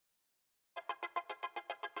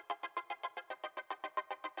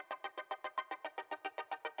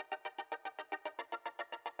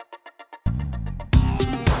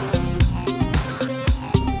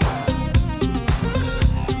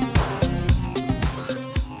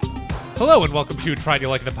Hello and welcome to Try to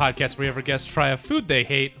Like the podcast where every guest try a food they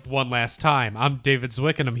hate one last time. I'm David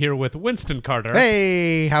Zwick and I'm here with Winston Carter.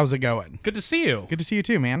 Hey, how's it going? Good to see you. Good to see you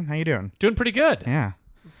too, man. How you doing? Doing pretty good. Yeah.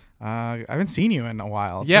 I haven't seen you in a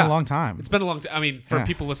while. It's been a long time. It's been a long time. I mean, for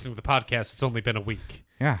people listening to the podcast, it's only been a week.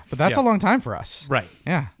 Yeah, but that's a long time for us. Right.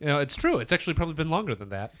 Yeah. You know, it's true. It's actually probably been longer than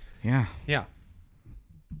that. Yeah. Yeah.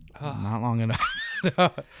 Not long enough.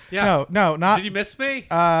 Yeah. No, not. Did you miss me?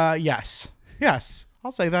 Yes. Yes.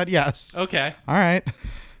 I'll say that. Yes. Okay. All right.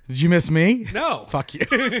 Did you miss me? No. Fuck you.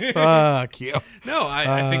 Fuck you. No,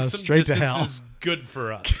 I think some straight to distance hell. is good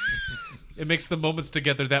for us. It makes the moments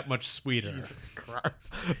together that much sweeter. Jesus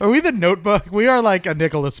Christ. Are we the Notebook? We are like a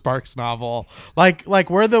Nicholas Sparks novel. Like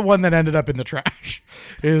we're the one that ended up in the trash.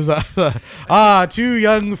 Is two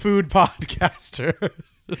young food podcasters.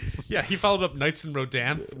 Yeah, he followed up Nights in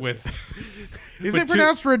Rodanthe with. Is it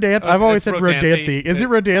pronounced Rodanthe? I've always said Rodanthe. Is it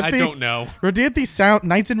Rodanthe? I don't know. Rodanthe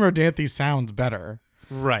Nights in Rodanthe sounds better.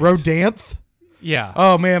 Right. Rodanthe? Yeah.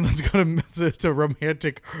 Oh man, let's go to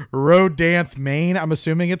romantic Rodanthe, Maine. I'm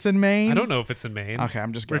assuming it's in Maine. I don't know if it's in Maine. Okay,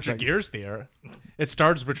 I'm just guessing. Richard Gere's there. It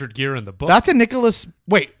stars Richard Gere in the book. That's a Nicholas.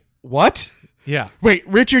 Wait, what? Yeah. Wait,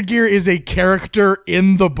 Richard Gere is a character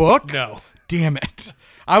in the book? No. Damn it.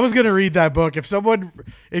 I was going to read that book.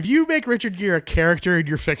 If you make Richard Gere a character in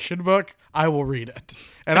your fiction book, I will read it.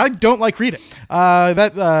 And I don't like reading.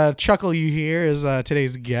 That chuckle you hear is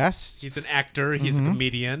today's guest. He's an actor. He's a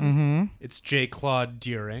comedian. Mm-hmm. It's J. Claude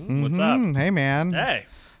Deering. What's up? Hey, man. Hey.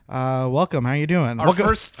 Welcome. How you doing? Our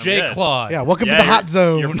first J. good. Claude. Yeah, welcome to the hot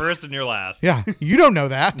zone. You're first and you're last. Yeah, you don't know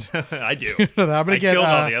that. I do. You know that. I'm gonna I get, killed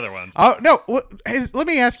all the other ones. Oh, no. Let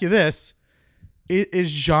me ask you this.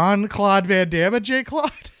 Is Jean-Claude Van Damme a J.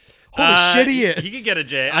 Claude? Holy shit, he is. He could get a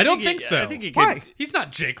J. I don't think so. I think he could. Why? He's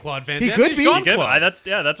not J. Claude Van He Damme. could He's be. He could. Jean-Claude.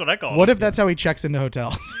 That's what I call him. What if that's how he checks into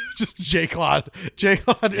hotels? Just J. Claude. J.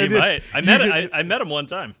 Claude. He might. I met him one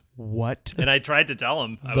time, What? and I tried to tell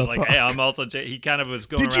him. I The was like, "Hey, fuck? I'm also J." He kind of was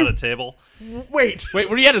going Did around you- a table. Wait. Wait,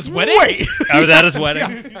 were you at his wedding? Wait. I was at his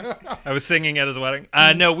wedding. I was singing at his wedding.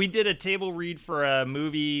 No, we did a table read for a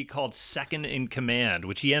movie called Second in Command,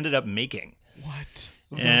 which he ended up making. What?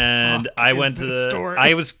 And fuck I is went to this the story?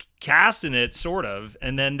 I was cast in it sort of,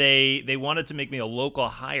 and then they wanted to make me a local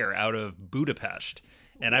hire out of Budapest.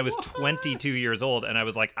 And I was 22 years old, and I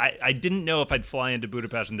was like, I didn't know if I'd fly into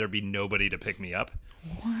Budapest and there'd be nobody to pick me up.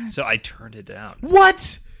 What? So I turned it down.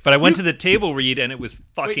 What? But I went to the table read, and it was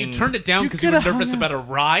fucking Wait, you turned it down You because you were coulda nervous hung about a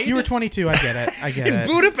ride? You were 22. I get it. I get in it.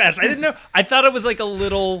 Budapest. I didn't know. I thought it was like a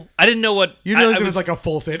little. I didn't know what. You realized I it was like a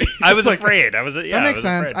full city. I was It's like- afraid. I was. Yeah, That makes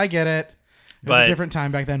I was sense. afraid. I get it. It was But- a different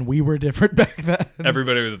time back then. We were different back then.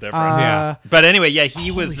 Everybody was different. Yeah. But anyway, yeah, he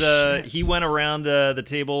Holy was. shit. He went around the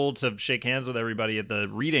table to shake hands with everybody at the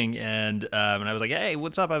reading, and I was like, "Hey,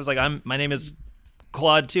 what's up?" I was like, My name is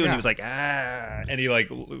Claude too," and Yeah. he was like, and he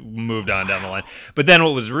like moved on down the line. But then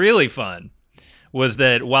what was really fun was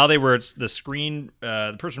that while they were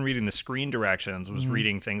the person reading the screen directions was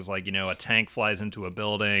reading things like, a tank flies into a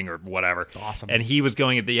building or whatever. Awesome. And he was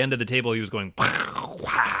going at the end of the table. He was going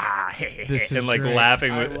This is and like great.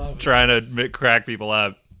 laughing, I love trying this. to crack people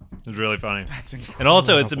up. It was really funny. That's incredible. And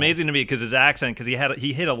also, it's amazing to me because his accent, because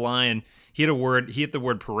he hit a line, he hit the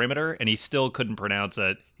word perimeter, and he still couldn't pronounce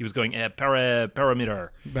it. He was going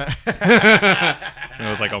perimeter, and I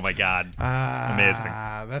was like, oh my god, amazing.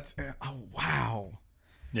 That's wow.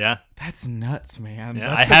 Yeah, That's nuts, man. yeah.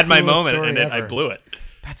 That's I the had my coolest moment, story and then I ever. blew it.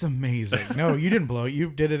 That's amazing. No, you didn't blow it. You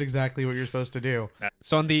did it exactly what you're supposed to do.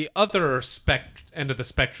 So on the other end of the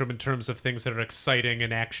spectrum in terms of things that are exciting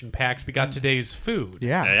and action-packed, we got today's food.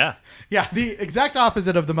 Yeah. Yeah, The exact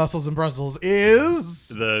opposite of the Muscles and Brussels is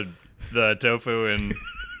the tofu and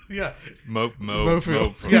yeah.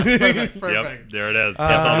 mofu. Yes, perfect. Yep, Perfect. there it is.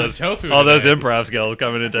 That's tofu all those today. improv skills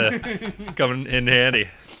coming in handy.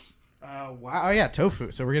 Wow. Oh yeah,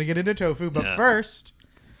 tofu. So we're gonna get into tofu, but Yeah. first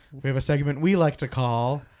we have a segment we like to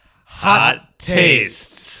call Hot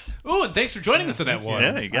tastes. Ooh, and thanks for joining us in that one.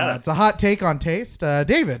 Yeah, you got it. It's a hot take on taste.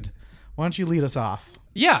 David, why don't you lead us off?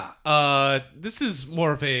 Yeah, this is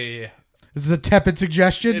more of a... This is a tepid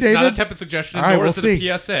suggestion, It's David. not a tepid suggestion, All right, nor we'll is it see.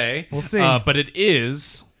 a PSA. We'll see. But it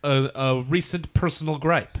is a recent personal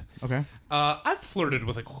gripe. Okay. I've flirted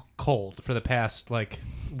with a cold for the past,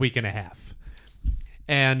 week and a half.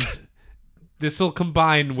 And This will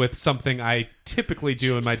combine with something I typically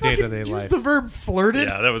do in my day-to-day Use life. the verb flirted.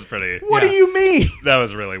 Yeah, that was pretty. What Yeah. do you mean? That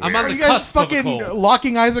was really weird. I'm on Are the you guys cusp of a fucking cold.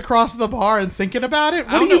 locking eyes across the bar and thinking about it?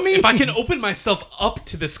 I What don't do you know. mean? If I can open myself up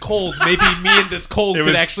to this cold, maybe me and this cold It could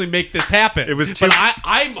was- actually make this happen. it was too- But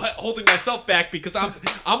I'm holding myself back because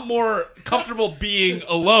I'm more comfortable being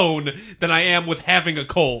alone than I am with having a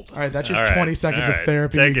cold. All right, that's your All right, 20 seconds all of right.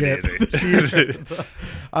 therapy Take you it get easy. this year.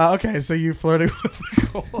 Okay, so you flirting with the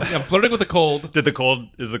cold. I'm flirting with a cold.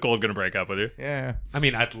 Is the cold gonna break up with you? Yeah. I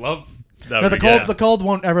mean, I'd love. That No, would the be cold. good. The cold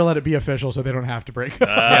won't ever let it be official, so they don't have to break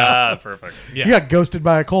up. Perfect. Yeah. You got ghosted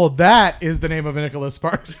by a cold. That is the name of a Nicholas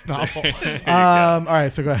Sparks novel. All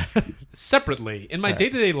right, so go ahead. Separately, in my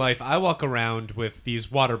day-to-day life, I walk around with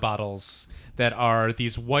these water bottles that are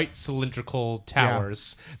these white cylindrical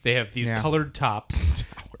towers. They have these Yeah. colored tops.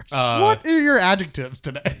 What are your adjectives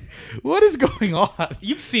today? What is going on?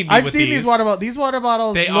 You've seen me I've with seen these water bottles. These water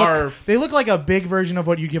bottles. They look like a big version of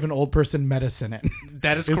what you give an old person medicine in.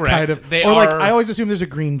 That is It's correct. kind of, They or are. like I always assume there's a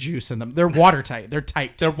green juice in them. They're watertight. They're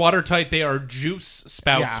tight. They're watertight. They are juice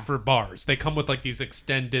spouts Yeah. for bars. They come with like these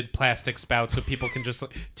extended plastic spouts, so people can just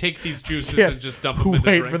like, take these juices Yeah. and just dump them in the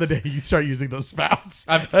Wait drinks. for the day you start using those spouts.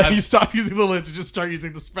 I've- you stop using the lids and just start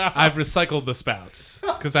using the spouts. I've recycled the spouts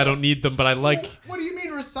because I don't need them, but I like. What do you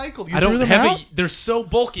mean recycled? You I threw don't them have out? They're so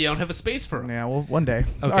bulky. I don't have a space for them. Yeah, well, one day.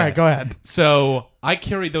 All Okay. right, go ahead. So I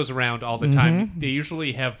carry those around all the time. Mm-hmm. They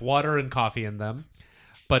usually have water and coffee in them.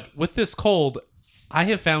 But with this cold, I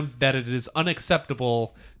have found that it is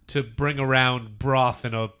unacceptable to bring around broth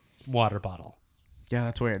in a water bottle. Yeah,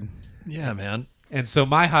 that's weird. Yeah, man. And so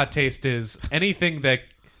my hot taste is anything that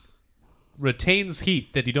retains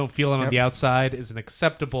heat that you don't feel on Yep. the outside is an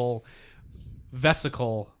acceptable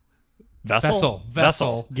vesicle. Vessel.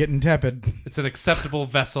 Vessel. Getting tepid. It's an acceptable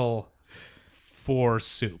vessel for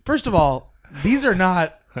soup. First of all, these are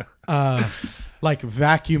not like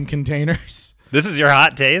vacuum containers. This is your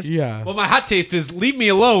hot taste. Yeah. Well, my hot taste is leave me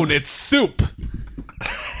alone. It's soup.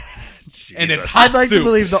 And it's Jesus. hot I'd like soup. to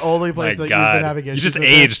believe the only My place that you've God. been having You issues just with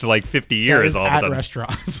aged this like 50 years is all of a at sudden.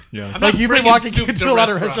 restaurants. Yeah. I'm Like not you've been bringing walking soup into to a lot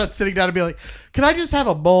of restaurants. restaurants, sitting down and be like, "Can I just have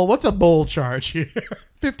a bowl? What's a bowl charge here?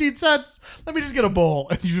 15 cents? Let me just get a bowl."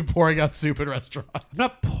 And you've been pouring out soup in restaurants. I'm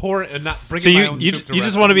not pouring, not bringing So my you own you, soup to you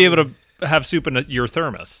just want to be able restaurants. to have soup in your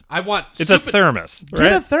thermos. I want It's a soup in- thermos, Get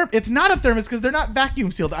right? a It's not a thermos because they're not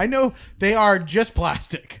vacuum sealed. I know they are just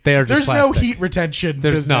plastic. They are just There's no plastic. heat retention.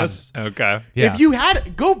 There's business. Okay. Yeah. If you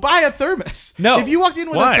had, go buy a thermos. No. If you walked in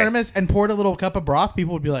with Why? a thermos and poured a little cup of broth,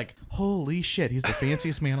 people would be like, "Holy shit, he's the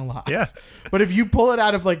fanciest man alive." Yeah. But if you pull it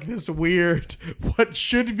out of like this weird, what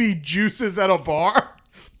should be juices at a bar,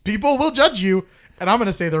 people will judge you, and I'm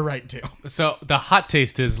gonna say they're right too. So the hot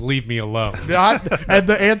taste is leave me alone. And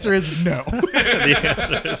the answer is no. The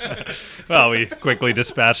answer is, well, we quickly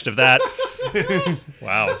dispatched of that.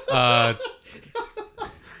 Wow.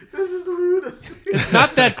 This is the lunacy. It's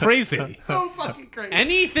not that crazy. So fucking crazy.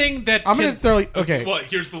 Anything that I'm gonna can- throw. Okay. Well,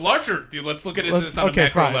 here's the larger. Let's look at Let's- this on okay, a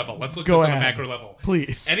macro fine. level. Let's look Go at this on a ahead. macro level.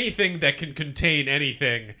 Please. Anything that can contain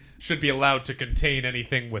anything should be allowed to contain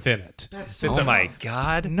anything within it. That's Oh my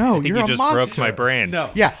God. No, I think you're you a just broke monster. my brain.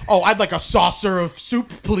 No. Yeah. Oh, I'd like a saucer of soup,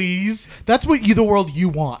 please. That's what the world you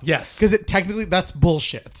want. Yes. Because it technically that's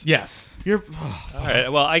bullshit. Yes. You're. All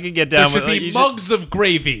right. Well, I could get There down should with be you mugs of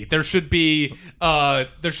gravy. There should be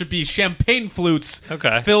champagne flutes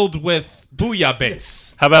Okay. filled with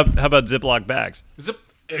bouillabaisse. How about Ziploc bags?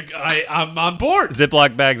 I'm on board.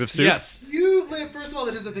 Ziploc bags of soup. Yes. You live. First of all,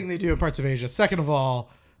 that is the thing they do in parts of Asia. Second of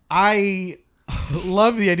all, I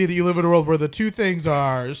love the idea that you live in a world where the two things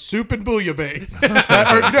are soup and bouillabaisse.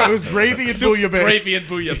 Or, no, it was gravy and Soup, bouillabaisse. gravy and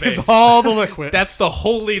bouillabaisse. It's all the liquid. That's the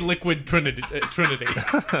holy liquid trinity.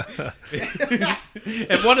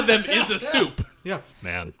 And one of them is a soup. yeah.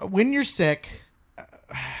 Man, When you're sick,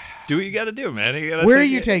 do what you got to do, man. You gotta where are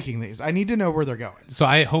take you it. taking these? I need to know where they're going. So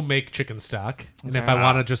I home make chicken stock, and if Okay. I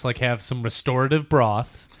want to just like have some restorative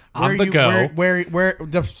broth Where on the you, go, Where?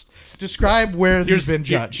 Describe where these been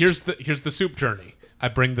judged. Here's the soup journey. I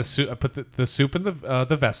bring the soup. I put the soup in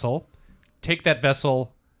the vessel. Take that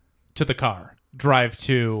vessel to the car. Drive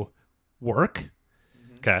to work.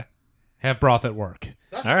 Okay. Have broth at work.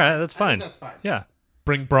 That's All right. That's fine. That's fine. Yeah.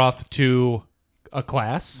 Bring broth to a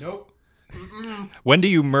class. Nope. When do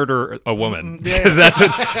you murder a woman? Yeah. Because that's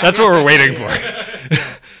what we're waiting for.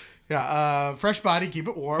 Yeah. Fresh body, keep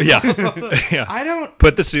it warm. Yeah. Yeah. I don't.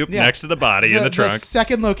 Put the soup Yeah. next to the body in the trunk. The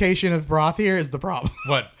second location of broth here is the problem.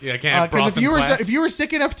 What? Yeah, I can't have Because broth if you in were class? if you were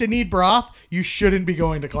sick enough to need broth, you shouldn't be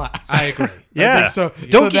going to class. I agree. Yeah. think so.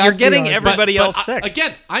 Don't So get, you're that's the getting argument. everybody But else sick.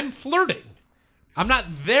 Again, I'm flirting. I'm not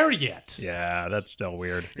there yet. Yeah, that's still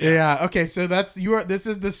weird. Yeah. Okay. So that's This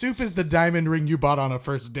is the soup is the diamond ring you bought on a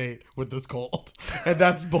first date with this cold, and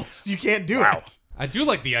that's bull. You can't do it. I do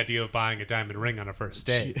like the idea of buying a diamond ring on a first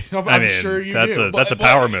date. I'm sure you that's do. That's a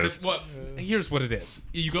power move. Here's what it is.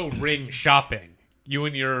 You go ring shopping. You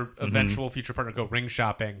and your Mm-hmm. eventual future partner go ring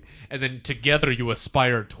shopping, and then together you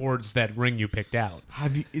aspire towards that ring you picked out.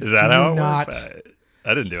 Is that how it not works?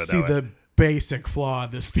 I didn't do it see that way. the basic flaw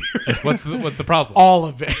in this theory? What's the problem? All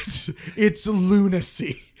of it. It's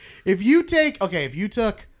lunacy. If you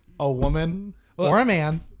took a woman or a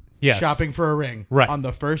man Yes. shopping for a ring Right. on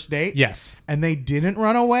the first date, Yes. and they didn't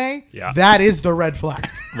run away, Yeah. that is the red flag.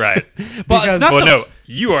 Right. But Because- it's not Well, the- no,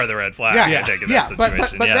 you are the red flag. Yeah, I think, in yeah, that but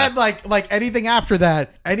situation. but yeah. then like anything after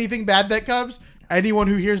that, anything bad that comes, anyone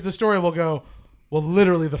who hears the story will go, well,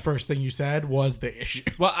 literally the first thing you said was the issue.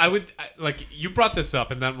 Well, like you brought this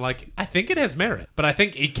up, and then I'm like, I think it has merit, but I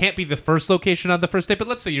think it can't be the first location on the first date. But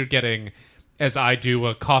let's say you're getting, as I do,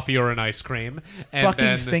 a coffee or an ice cream, and Fucking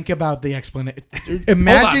then think about the explanation.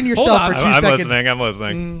 Imagine hold yourself on. for 2 I'm seconds. listening. I'm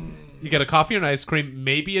listening. you get a coffee or an ice cream,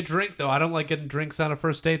 maybe a drink. Though I don't like getting drinks on a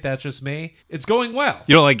first date. That's just me. It's going well.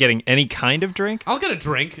 You don't like getting any kind of drink? I'll get a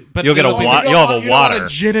drink, but You'll get a it'll be- wa- You you'll have a you don't want water. a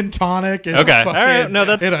gin and tonic. And Okay. a fucking, All right. No,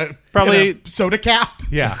 that's in a, probably- in a soda cap.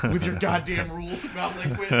 Yeah. With your goddamn rules about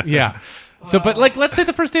liquids. Yeah. So, but like, let's say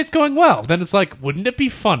the first date's going well. Then it's like, wouldn't it be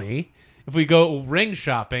funny if we go ring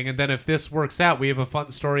shopping, and then if this works out, we have a fun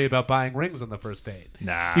story about buying rings on the first date?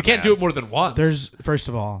 Nah, you can't man. do it more than once. There's first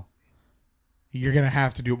of all, you're gonna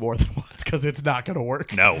have to do it more than once because it's not gonna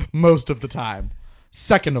work. No. most of the time.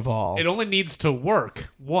 Second of all, It only needs to work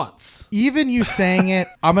once. even you saying it,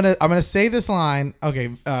 I'm gonna say this line.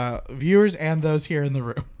 Okay, viewers and those here in the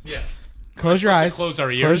room, Yes. close your supposed to eyes. close our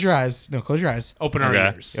Close ears? your eyes. No, close your eyes. Open our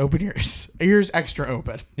Okay. ears. Open your ears. Ears extra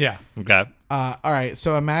open. Yeah. Okay. All right.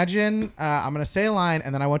 So imagine I'm gonna say a line,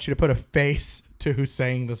 and then I want you to put a face to who's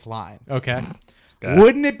saying this line. Okay. Okay.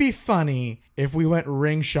 Wouldn't it be funny if we went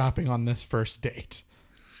ring shopping on this first date?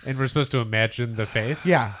 And we're supposed to imagine the face.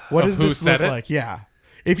 Yeah. What Of does who this said look it? like? Yeah.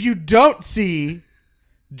 If you don't see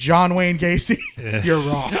John Wayne Gacy, you're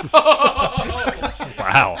wrong.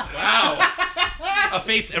 Wow. Wow. A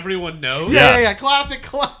face everyone knows. Yeah. Classic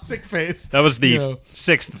face. That was the You know.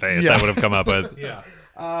 sixth face Yeah. I would have come up with. Yeah.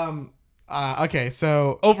 Okay.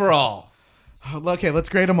 So Overall, let's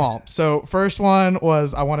grade them all. So first one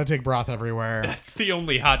was I want to take broth everywhere. that's the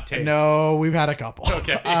only hot taste. No, we've had a couple.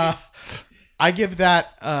 Okay. I give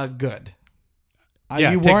that good.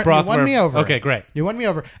 Yeah, you take won, broth you won where- me over. Okay, great. You won me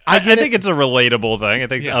over. I get think it. it's a relatable thing. I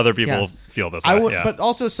think Yeah. other people Yeah. feel this way. I would, yeah. but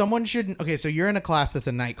also someone shouldn't. Okay, so you're in a class that's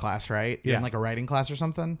a night class, right? You're in Yeah. like a writing class or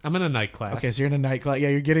something. I'm in a night class. Okay, so you're in a night class. Yeah,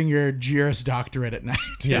 you're getting your Juris Doctorate at night.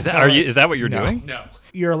 Yeah. Is that what you're No. doing? No.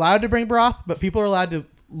 You're allowed to bring broth, but people are allowed to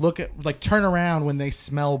look at, like, turn around when they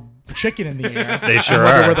smell chicken in the air. They and sure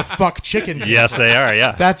wonder are. where the fuck chicken came Yes, from. they are.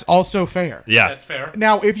 Yeah. That's also fair. Yeah. That's fair.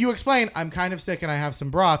 Now, if you explain, I'm kind of sick and I have some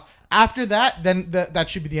broth. After that, then that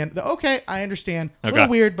should be the end. Okay, I understand. A little Okay.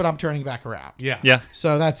 weird, but I'm turning back around. Yeah. Yeah.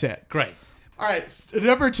 So that's it. Great. All right,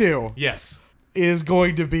 number 2 Yes. is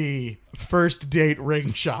going to be first date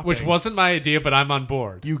ring shopping. Which wasn't my idea, but I'm on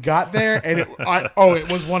board. You got there, and it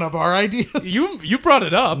was one of our ideas. You brought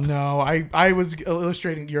it up. No, I was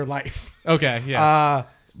illustrating your life. Okay. Yes.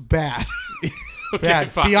 Bad. okay. Bad.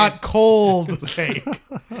 Fine. Beyond cold take. All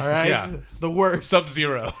right? Yeah. The worst.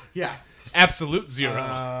 Sub-zero. Yeah. Absolute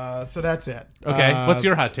zero. So that's it. Okay. What's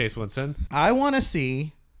your hot taste, Winston? I want to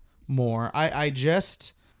see more.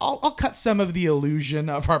 I'll cut some of the illusion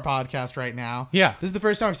of our podcast right now. Yeah. This is the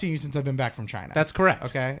first time I've seen you since I've been back from China. That's correct.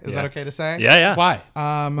 okay. Is Yeah. that okay to say? Yeah. Yeah. Why?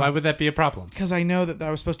 Um, Why would that be a problem? Because I know that I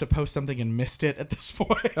was supposed to post something and missed it at this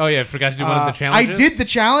point. Oh yeah, I forgot to do one of the challenges. I did the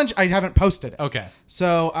challenge. I haven't posted it. Okay.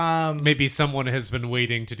 So, Maybe someone has been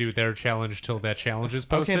waiting to do their challenge till that challenge is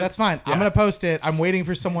posted. okay, that's fine. Yeah. I'm going to post it. I'm waiting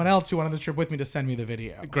for someone else who went on the trip with me to send me the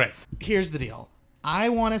video. Great. Here's the deal. I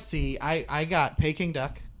want to see, I got Peking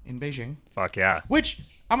duck in Beijing, Fuck yeah. which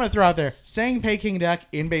I'm going to throw out there. Saying Peking duck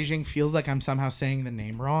in Beijing feels like I'm somehow saying the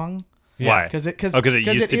name wrong. Why? Because it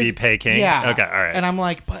used to be is- Peking? Yeah. Okay, all right. And I'm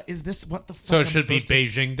like, but is this what the fuck? So I'm it should be supposed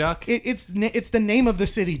to- Beijing duck. It's the name of the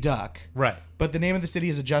city duck. Right. But the name of the city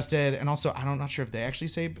is adjusted, and also I'm not sure if they actually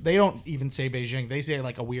say. They don't even say Beijing. They say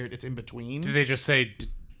like a weird. It's in between. Do they just say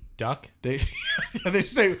duck? They they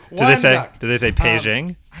just say Do one they say? duck. Do they say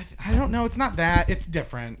Beijing? I don't know. It's not that. It's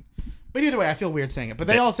different. But either way, I feel weird saying it. But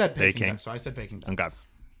they all said Peking Peking. duck, so I said Peking duck. Okay.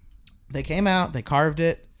 They came out. They carved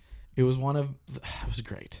it. It was it was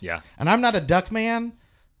great. Yeah. And I'm not a duck man.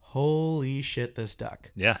 Holy shit, this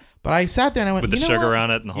duck. Yeah. But I sat there and I went With the you know sugar what?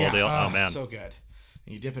 on it and the whole deal. Oh man. so good.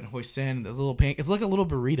 and you dip it in hoisin. The little pink. It's like a little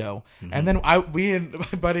burrito. Mm-hmm. And then we and my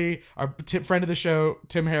buddy, our friend of the show,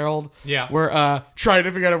 Tim Harold, Yeah. were trying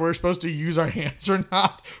to figure out if we're supposed to use our hands or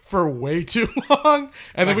not for way too long.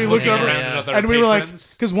 And then we looked looking over around at other and we were like,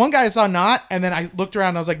 patrons. because one guy saw not, and then I looked around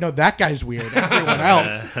and I was like, no, that guy's weird. Everyone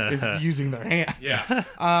else is using their hands. Yeah.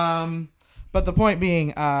 But the point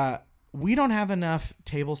being, we don't have enough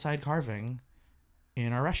tableside carving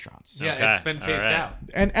in our restaurants. Yeah, Okay. it's been phased All right. out.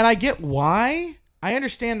 And I get why. I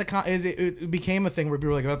understand it became a thing where people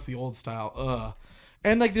were like, oh, that's the old style. Ugh.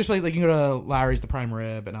 And like there's places like you can go to Lowry's, the prime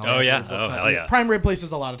rib, and all Oh, that. yeah. They'll Oh, cut- hell yeah. Prime rib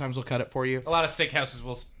places a lot of times will cut it for you. A lot of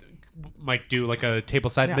steakhouses might do like a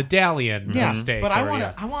tableside Yeah. medallion Yeah, steak. but I or, want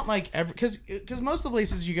yeah. to. I want like because most of the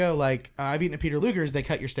places you go, like I've eaten at Peter Luger's, they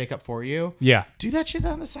cut your steak up for you. Yeah. Do that shit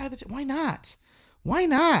on the side. Why not? Why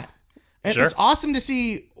not? And Sure. it's awesome to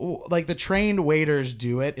see like the trained waiters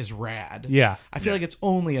do it is rad. Yeah. I feel like it's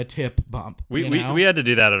only a tip bump. We know? had to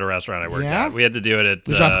do that at a restaurant I worked Yeah? at. We had to do it at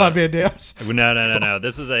the Jean Claude Van Damme's. No.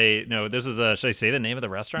 This is a. Should I say the name of the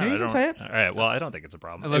restaurant? Yeah, you I can don't, say it. All right. Well, I don't think it's a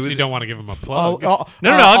problem. Unless It was- you don't want to give them a Oh, plug.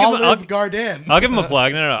 No, I'll give him- Olive Garden. I'll give him a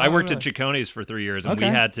plug. No. I Oh, worked yeah. at Chiccone's for 3 years, and Okay.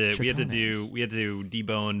 we had to Chiccone's.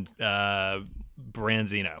 debone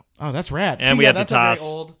Branzino, Oh, that's rad. and See, we yeah, had to that's toss. a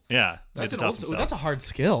very old. Yeah, we had That's to an toss old. some That's stuff. a hard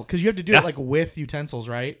skill because you have to do Yeah. it like with utensils,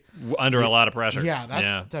 right? Under a lot of pressure. Yeah, that's.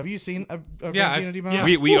 yeah. Have you seen a Yeah, Branzino I've-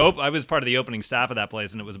 debone? yeah. I was part of the opening staff of that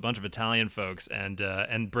place, and it was a bunch of Italian folks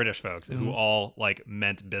and British folks who all like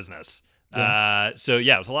meant business. So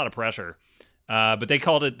yeah, it was a lot of pressure. But they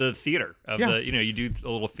called it the theater of Yeah. the you do a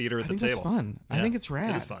little theater at I the think table. that's fun. I Yeah. think it's rad.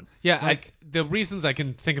 It is fun. Yeah, the reasons I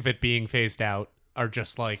can think of it being phased out are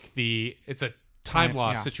just like it's a time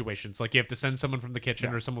loss yeah. situations. Like you have to send someone from the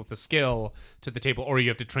kitchen or someone with the skill to the table, or you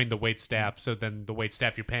have to train the wait staff. So then the wait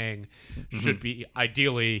staff you're paying should be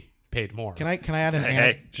ideally paid more. Can I add an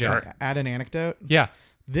Hey, sure. add an anecdote? Yeah.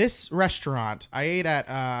 This restaurant I ate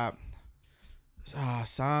at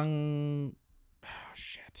Sang. Oh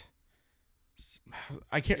shit.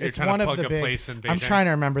 I can't. You're It's trying to one of plug the a big. place in I'm Beijing? trying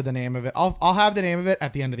to remember the name of it. I'll have the name of it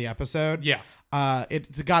at the end of the episode. Yeah.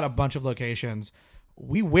 It's got a bunch of locations.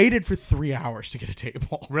 We waited for 3 hours to get a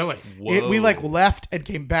table. Really? We like left and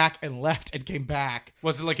came back and left and came back.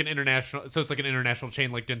 Was it like an international? So it's like an international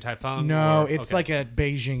chain like Din Tai Fung? No, or- it's okay. like a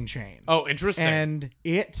Beijing chain. Oh, interesting. And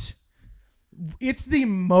it's the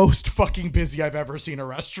most fucking busy I've ever seen a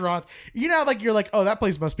restaurant. You know, like you're like, oh, that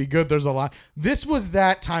place must be good. There's a lot. This was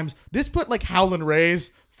that times. This put like Howlin'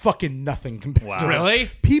 Ray's fucking nothing compared Wow. to it.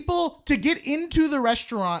 Really? People to get into the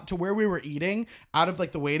restaurant to where we were eating out of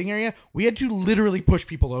like the waiting area, we had to literally push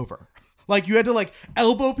people over. Like you had to like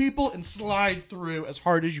elbow people and slide through as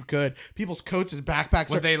hard as you could. People's coats and backpacks.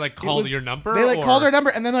 Would they like It call was- your number? They like or- called our number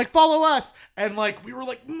and then like follow us and like we were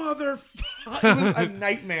like motherfucker. It was a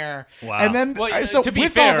nightmare. Wow. And then Well, so to be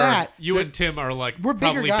with fair, all that, you and Tim are like we're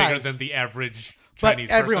bigger probably bigger guys. than the average but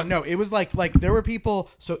Chinese everyone, person. no, it was like there were people.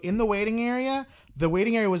 So in the waiting area,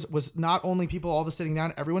 was not only people all the sitting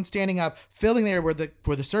down, everyone standing up, filling there where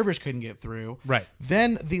the servers couldn't get through. Right.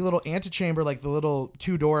 Then the little antechamber, like the little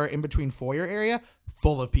 2-door in between foyer area,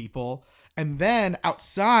 full of people. And then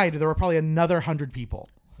outside there were probably another 100 people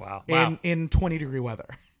Wow. in 20-degree weather.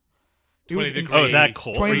 It 20 was degrees. Oh, is that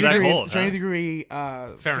cold? 20 Is that degree, cold, huh? 20 degree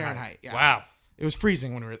Fahrenheit. Yeah. Wow. It was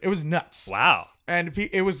freezing when it was nuts. Wow. And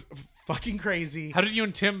it was fucking crazy. How did you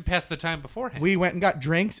and Tim pass the time beforehand? We went and got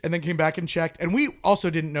drinks and then came back and checked. And we also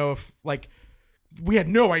didn't know if we had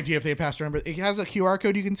no idea if they had passed around, but it has a QR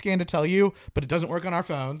code you can scan to tell you, but it doesn't work on our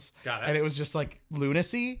phones. Got it. And it was just like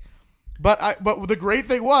lunacy. But the great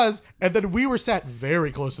thing was, and then we were sat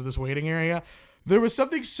very close to this waiting area. There was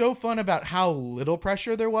something so fun about how little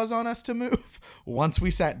pressure there was on us to move once we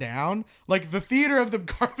sat down. Like the theater of them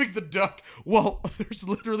carving the duck. Well, there's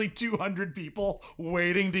literally 200 people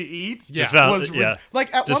waiting to eat. Yeah. Just felt- Was yeah. like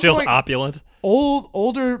at Just one feels point, opulent.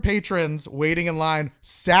 older patrons waiting in line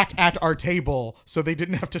sat at our table so they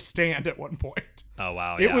didn't have to stand at one point. Oh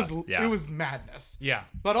wow. It yeah. was madness. Yeah.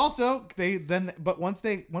 But also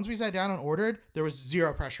once we sat down and ordered, there was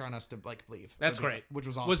zero pressure on us to like leave. That's great. Which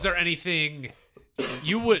was awesome. Was there anything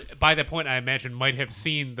you would, by that point, I imagine, might have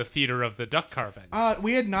seen the theater of the duck carving?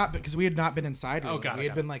 We had not because we had not been inside. Really. got it, We had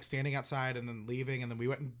got been like standing outside and then leaving, and then we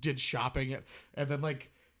went and did shopping, and then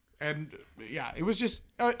like, and yeah, it was just.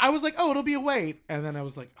 I was like, oh, it'll be a wait, and then I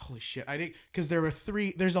was like, holy shit, I didn't because there were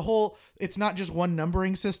 3. There's a whole. It's not just one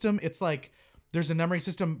numbering system. It's like there's a numbering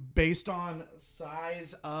system based on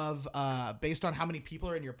size of, based on how many people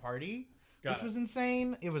are in your party, which was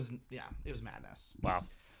insane. It was madness. Wow.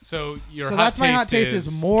 So your So hot that's my hot taste is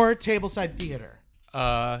is more tableside theater.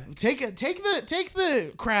 Uh, Take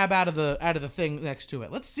the crab out of the thing next to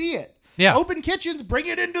it. Let's see it. Yeah. Open kitchens, bring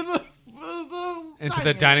it into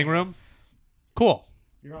the dining room. Cool.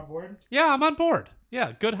 You're on board? Yeah, I'm on board.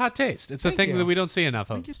 Yeah, good hot taste. It's a Thank thing you. that we don't see enough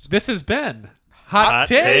of. Thank you. This has been Hot, Hot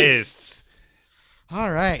Tastes. Tastes.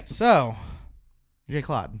 All right. So, J.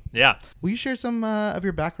 Claude, Yeah. will you share some of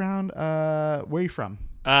your background? Where are you from?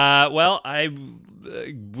 Well, I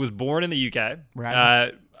was born in the UK.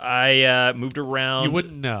 Right. I moved around. You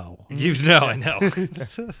wouldn't know. You know, I know.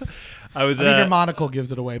 I was. I mean, your monocle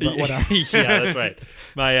gives it away, but whatever. Yeah, that's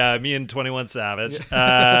right. Me and 21 Savage.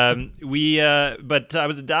 But I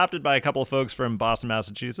was adopted by a couple of folks from Boston,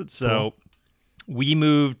 Massachusetts. So we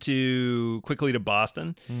moved quickly to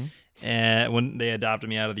Boston. And when they adopted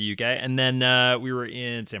me out of the UK, and then we were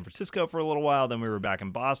in San Francisco for a little while. Then we were back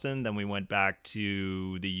in Boston. Then we went back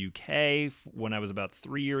to the UK when I was about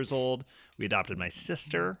 3 years old. We adopted my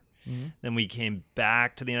sister. Then we came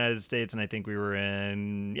back to the United States, and I think we were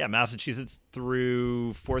in Massachusetts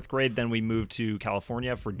through 4th grade. Then we moved to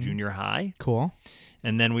California for junior high, Cool.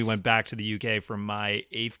 and then we went back to the UK from my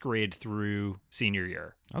 8th grade through senior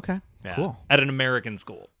year. Okay. Yeah, Cool. at an American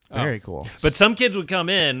school. Very cool. But some kids would come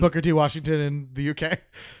in. Booker T. Washington in the UK.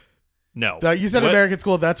 No, You said What? American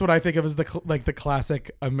school. That's what I think of as the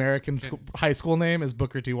classic American school, high school name is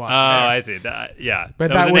Booker T. Oh, Washington. I see. That, But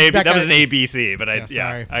that, that was, was- an that that was guy- an ABC, but Yeah,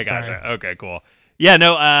 sorry, I gotcha. sorry. Okay, cool. Yeah,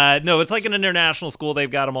 no, it's like an international school.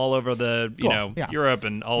 They've got them all over the, Cool, yeah. Europe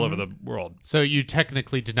and all over the world. So you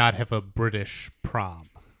technically did not have a British prom.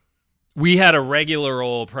 We had a regular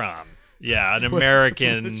old prom. Yeah, an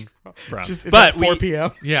American prom. Just it's but at 4 we,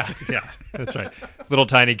 p.m. Yeah. yeah, that's right. Little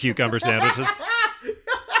tiny cucumber sandwiches.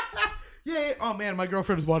 Yeah. Oh man, my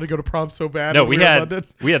girlfriend was wanting to go to prom so bad. No, when we were in had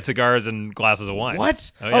London. cigars and glasses of wine.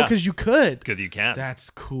 What? Oh, yeah. Because you could. Because you can.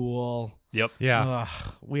 That's cool. Yep. Yeah.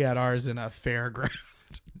 Ugh, we had ours in a fairground.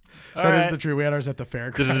 All That is right. the truth. We had ours at the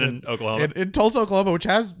fairground. This is in Oklahoma. In Tulsa, Oklahoma, which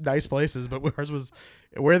has nice places, but ours was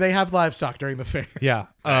where they have livestock during the fair. Yeah.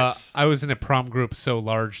 Nice. I was in a prom group so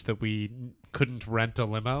large that we couldn't rent a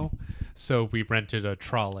limo, so we rented a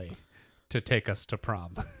trolley to take us to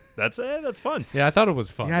prom. That's fun. Yeah, I thought it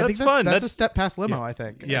was fun. Yeah, I think That's fun. that's a That's- step past limo. I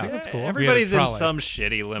think. Yeah. I think that's cool. Everybody's in trolley. some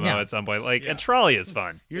shitty limo Yeah. at some point. Like a trolley is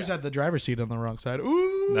fun. Yours had the driver's seat on the wrong side.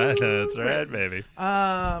 Ooh. That's right, baby.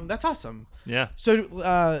 That's awesome. Yeah.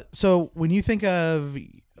 So when you think of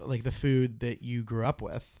like the food that you grew up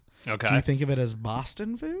with, Okay. do you think of it as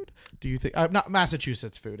Boston food? Do you think not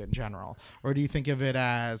Massachusetts food in general, or do you think of it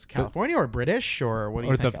as California or British, or what do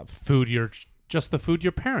you Or think the of? food just the food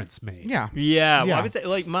your parents made. Yeah. Yeah, well, Yeah. I would say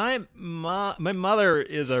like my mother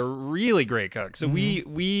is a really great cook. So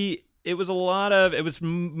it was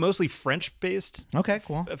mostly French based Okay.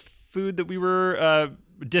 Cool. food that we were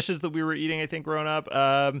dishes that we were eating. I think growing up,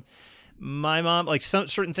 my mom like some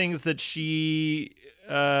certain things that she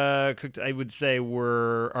cooked. I would say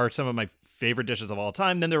are some of my favorite dishes of all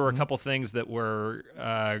time. Then there were a couple things that were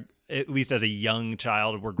at least as a young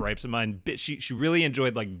child were gripes of mine. She really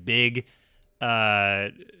enjoyed like big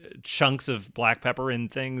chunks of black pepper in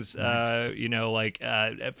things. Nice.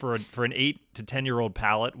 For an 8 to 10-year-old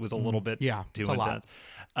palate was a little bit Yeah, too it's a lot.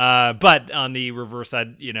 intense. But on the reverse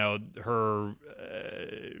side,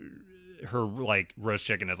 her like roast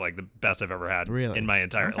chicken is like the best I've ever had Really? in my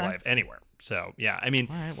entire Okay. life anywhere. So yeah, I mean,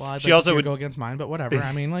 All right. Well, I'd she like also to see would it go against mine, but whatever.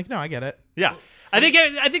 I mean, like, no, I get it. yeah. I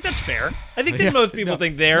think that's fair. I think that Yeah, most people no,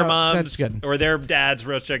 think their no, moms that's good. or their dad's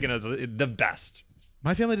roast chicken is the best.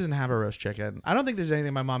 My family doesn't have a roast chicken. I don't think there's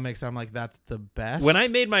anything my mom makes that I'm like, that's the best. When I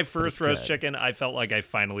made my first it's roast good. chicken, I felt like I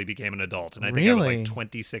finally became an adult, and I think I was Really? like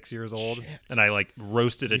 26 years old, Shit. and I like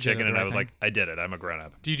roasted a did chicken, the and I right was thing. like, I did it. I'm a grown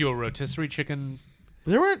up. Do you do a rotisserie chicken?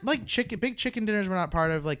 There weren't like big chicken dinners were not part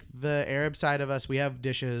of like the Arab side of us. We have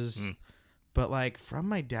dishes, but like from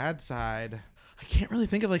my dad's side, I can't really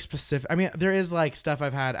think of like specific. I mean, there is like stuff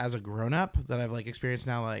I've had as a grown up that I've like experienced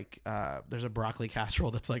now. Like there's a broccoli casserole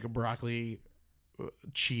that's like a broccoli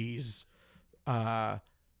cheese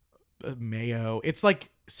mayo. It's like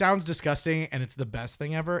sounds disgusting and it's the best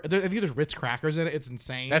thing ever. I think there's Ritz crackers in it. It's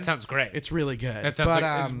insane. That sounds great. It's really good. That sounds but,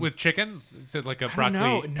 like is with chicken. Is it like a I don't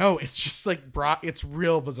broccoli? know. No, it's just like it's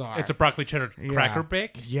real bizarre. It's a broccoli cheddar cracker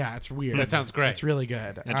bake. Yeah, it's weird. That sounds great. It's really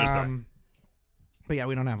good. Interesting. But yeah,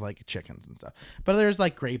 we don't have like chickens and stuff. But there's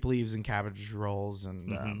like grape leaves and cabbage rolls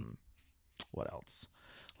and what else?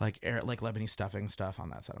 Like Lebanese stuffing stuff on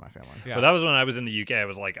that side of my family. Yeah. But that was when I was in the UK. I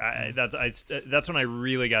was like, that's when I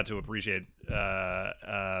really got to appreciate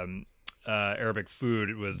Arabic food.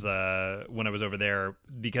 It was when I was over there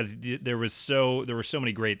because there were so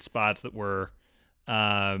many great spots that were,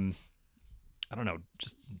 I don't know,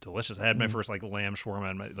 just delicious. I had my first like lamb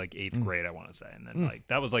shawarma in my like 8th grade, I want to say, and then like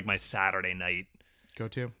that was like my Saturday night Go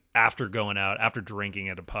to. after going out, after drinking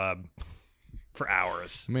at a pub for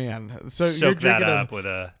hours. Man, so you're Soak that drinking up with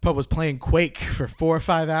a. pub was playing Quake for 4 or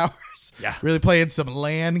 5 hours. Yeah. Really playing some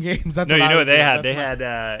LAN games. That's No, what you I know was what they doing. had?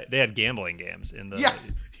 That's They had gambling games in the. Yeah.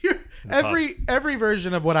 pubs. Every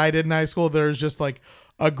version of what I did in high school, there's just like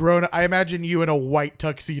a grown. I imagine you in a white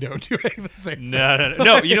tuxedo doing the same thing.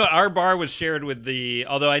 No. You know, our bar was shared with the.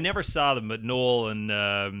 Although I never saw them, but Noel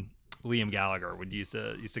and Liam Gallagher would used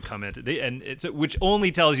to come into, and it's which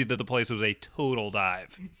only tells you that the place was a total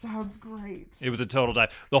dive. It sounds great. It was a total dive.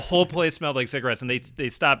 The whole place smelled like cigarettes, and they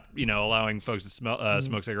stopped, allowing folks to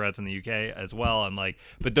smoke cigarettes in the UK as well, and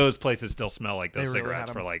but those places still smell like those They really cigarettes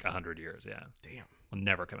had for 'em. like 100 years. Yeah, Damn, will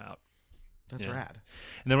never come out. that's Yeah. rad.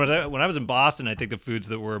 And then when I was in Boston, I think the foods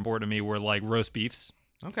that were important to me were like roast beefs.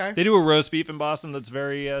 Okay. They do a roast beef in Boston that's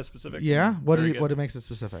very specific. Yeah. What Very do you, good. what makes it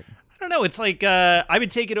specific? I don't know. It's like I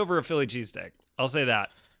would take it over a Philly cheesesteak. I'll say that.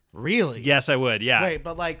 Really? Yes, I would. Yeah. Wait,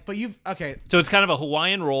 but you've okay. So it's kind of a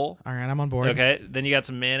Hawaiian roll. All right, I'm on board. Okay. Then you got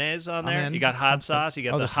some mayonnaise on I'm there. in. You got hot Sounds good. sauce. You got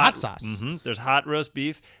Oh, the there's hot sauce. There's hot roast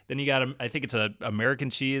beef. Then you got I think it's a American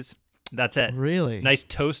cheese. That's it. Really? Nice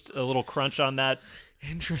toast, a little crunch on that.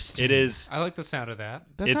 Interesting. It is. I like the sound of that.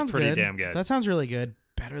 That it's sounds pretty good. damn good. That sounds really good.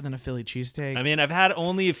 Better than a Philly cheesesteak. I mean, I've had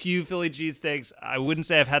only a few Philly cheesesteaks. I wouldn't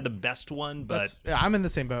say I've had the best one, but I'm in the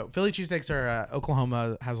same boat. Philly cheesesteaks are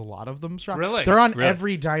Oklahoma has a lot of them. Really? They're on Really?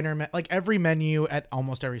 every diner, like every menu at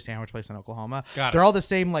almost every sandwich place in Oklahoma. Got it. They're all the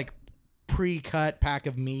same, like pre-cut pack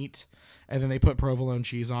of meat, and then they put provolone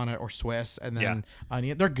cheese on it or Swiss, and then Yeah.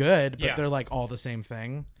 onion. They're good, but Yeah. they're like all the same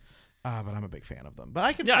thing. But I'm a big fan of them.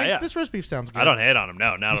 But Yeah. this roast beef sounds good. I don't hate on them.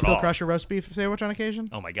 No, not You at still all. crush a roast beef sandwich on occasion?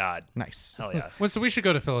 Oh my god. Nice. Hell yeah. Well, so we should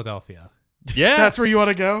go to Philadelphia. Yeah. That's where you want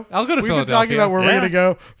to go? I'll go to We've Philadelphia. been talking about where we're Yeah. going to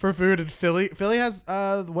go for food in Philly. Philly has,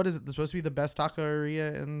 what is it? It's supposed to be the best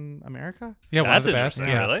taqueria in America? Yeah, one That's of the best. interesting.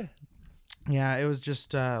 Yeah. Really? Yeah, it was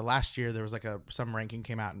just last year there was like some ranking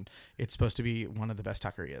came out and it's supposed to be one of the best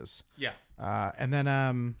taquerias. Yeah. And then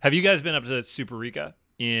Have you guys been up to Super Rica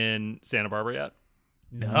in Santa Barbara yet?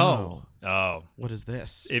 No. Oh, what is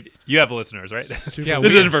this? if you have listeners, right? Super Yeah,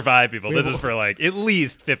 This we- isn't for 5 people. we This have- is for like at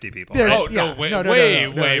least 50 people. There's- Right? Oh, no, way- no, way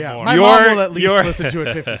yeah. more. My Your- mom will at least your- listen to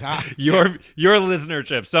it 50 times. Your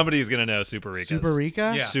listenership, somebody's gonna know Super Ricas. Super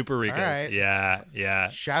Rica? Yeah. Super Ricas. All right. Yeah.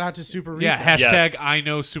 Shout out to Super Rica. Yeah. Hashtag Yes. I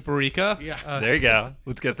know Super Rica. Yeah. There you go.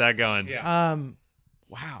 Let's get that going. Yeah.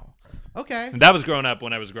 Wow. Okay. And that was growing up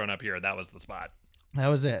when I was growing up here. That was the spot. That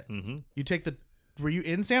was it. hmm You take the were you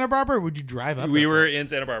in Santa Barbara or would you drive up We there for were it? in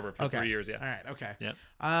Santa Barbara for Okay. 3 years. Yeah. All right, okay. Yeah.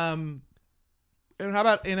 And how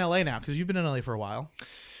about in LA now? Because you've been in LA for a while.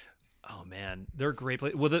 Oh man, they're a great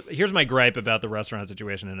place. Well, here's my gripe about the restaurant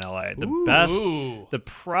situation in LA. The Ooh. best, Ooh. the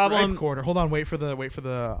problem. Gripe quarter. Hold on, wait for the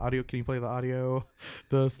audio. Can you play the audio?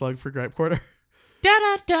 The slug for gripe quarter. Da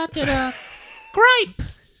da da da da. Gripe.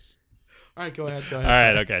 All right, go ahead. All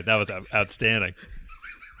right, okay, that was outstanding.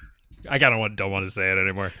 I kind of don't want to say it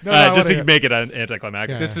anymore. No, I just wanna to hear- make it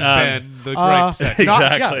anticlimactic. Yeah. This has Um, been the gripe section.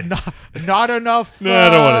 Exactly. Not enough. No, I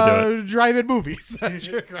don't wanna do Drive-in movies. That's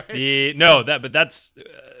your gripe. But that's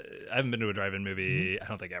I haven't been to a drive-in movie. I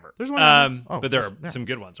don't think ever. There's one in- oh, but there are yeah. some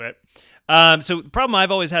good ones, right? So the problem I've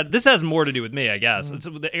always had. This has more to do with me, I guess. It's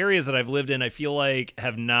the areas that I've lived in. I feel like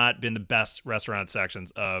have not been the best restaurant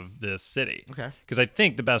sections of this city. Okay, Because I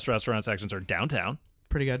think the best restaurant sections are downtown,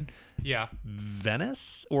 pretty good. Yeah.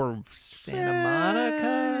 Venice or Santa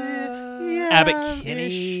Monica, yeah, Abbot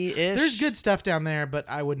Kinney. There's good stuff down there, but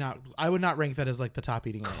I would not rank that as like the top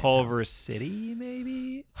eating. area in Culver City,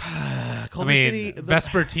 maybe. town. Culver I mean, City.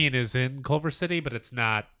 Vespertine is in Culver City, but it's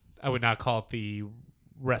not. I would not call it the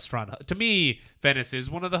restaurant hub. To me, Venice is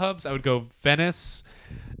one of the hubs. I would go Venice.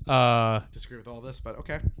 Disagree with all this, but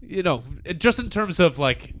okay. Just in terms of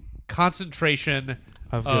like concentration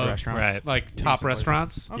Of good restaurants, right. like top places.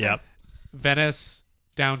 restaurants. Okay. Yep. Venice,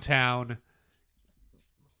 downtown,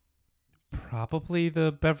 probably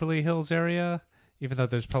the Beverly Hills area, even though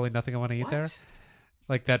there's probably nothing I want to eat there. What?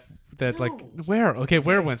 Like that No. like where? Okay,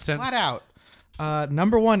 where, Winston? Flat out.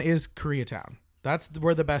 Number one is Koreatown. That's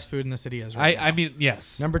where the best food in the city is. Right I now. mean,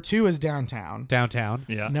 yes. Number two is downtown. Downtown.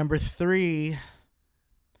 Yeah. Number three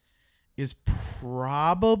is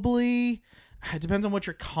probably. It depends on what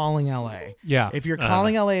you're calling LA. Yeah. If you're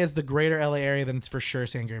calling LA as the greater LA area, then it's for sure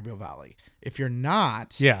San Gabriel Valley. If you're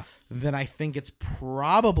not, Yeah. then I think it's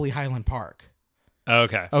probably Highland Park.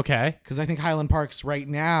 Okay. Okay. Because I think Highland Park's right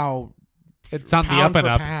now It's on the Pound up and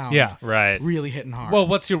for up. pound. Yeah. Right. really hitting hard. Well,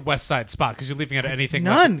 what's your west side spot? Because you're leaving out anything.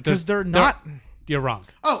 none, like- because they're not. You're wrong.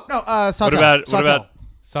 Oh no, Sawtell. What about Sawtell.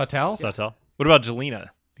 Sawtell? Sawtell? What about Jelena?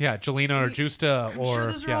 Yeah, Jelena or Justa, I'm or sure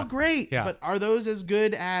those are yeah. all great, Yeah. but are those as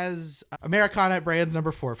good as Americana at Brand's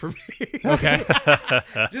number 4 for me? Okay.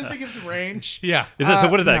 Just to give some range. Yeah. Is that so?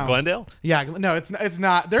 What is that? no. Glendale? Yeah, no, it's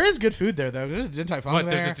not. There is good food there though. There's a Din Tai Fung What,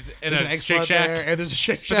 there. there's an egg Shake float Shack? there, and there's a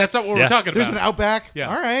Shake Shack. But that's not what Yeah. we're talking There's about. an Outback. Yeah.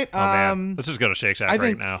 All right. Oh man, let's just go to Shake Shack I right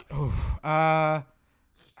think. now.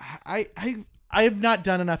 I have not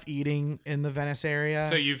done enough eating in the Venice area.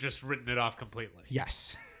 So you've just written it off completely.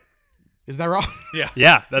 Yes. Is that wrong? Yeah.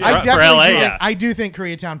 Yeah, that's I right. For definitely LA. do Yeah. think, I do think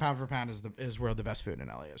Koreatown pound for pound is where the best food in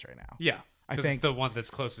LA is right now. Yeah. I 'Cause think- it's the one that's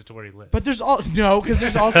closest to where you live. But there's because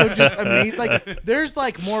there's also just amazing. Like there's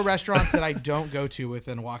like more restaurants that I don't go to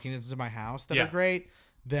within walking distance of my house that Yeah. are great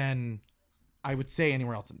than I would say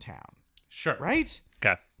anywhere else in town. Sure. Right?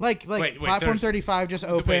 Okay. Like Wait, Platform there's- 35 just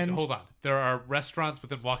Wait, opened hold on. There are restaurants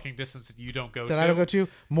within walking distance that you don't go that to. I don't go to.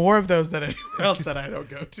 More of those that anywhere else that I don't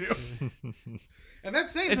go to. And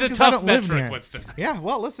that's saying It's a because I tough don't live metric, near. Winston. Yeah,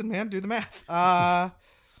 well, listen, man, do the math.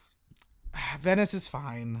 Venice is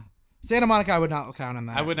fine. Santa Monica, I would not count on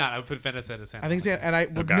that. I would not. I would put Venice at a Santa I think, Monica. and I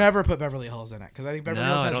would Okay. never put Beverly Hills in it because I think Beverly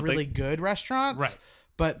No, Hills I has don't really think- good restaurants. Right.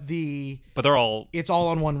 But But they're all it's all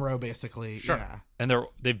on one row basically. Sure. Yeah. and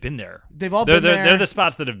they've been there. They've all They're been there. they're the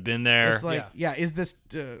spots that have been there. It's like, yeah, is this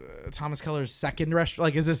Thomas Keller's second restaurant?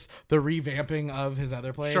 Like, is this the revamping of his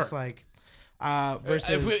other place? Sure. Like,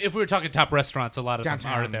 versus if we were talking top restaurants, a lot of them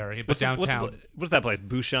Downtown. are there. But what's downtown, what's that place?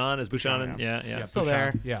 Bouchon? Is Bouchon? Bouchon, Yeah. still Bouchon,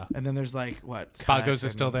 there. yeah. And then there's like what? Spagos Cuts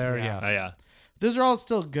is still and- there, yeah. Oh yeah. Those are all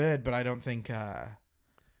still good, but I don't think.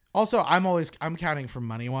 Also, I'm counting for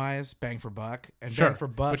money wise, bang for buck, and Sure. bang for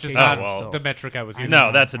buck, Which is Cape not Cod's well, still- the metric I was using.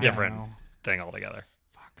 No, that's a I different know. thing altogether.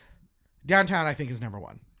 Fuck. Downtown, I think is number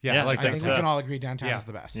one. Yeah, Yeah, I like I that. think so. we can all agree downtown Yeah. is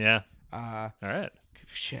the best. Yeah. Uh, All right.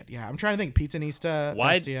 shit. Yeah, I'm trying to think. Pizzanista,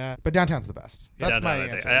 Why- Bestia, but downtown's the best. That's Downtown, my I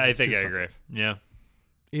think. answer. I It's think too I agree. expensive.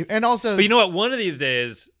 Yeah. And also, But you know what? One of these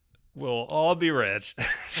days, we'll all be rich.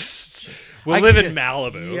 we'll I live can't- in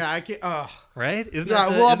Malibu. Yeah, I can't. Right? Isn't Yeah, that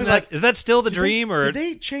well, I'll isn't be that- like, is that still the Did dream? they, or did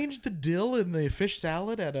they change the dill in the fish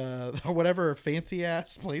salad at or whatever fancy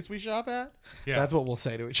ass place we shop at? Yeah. That's what we'll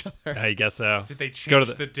say to each other. I guess so. Did they Go change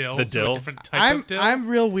to the dill the to dill? a different type of dill? I'm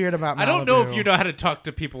real weird about Malibu. I don't know if you know how to talk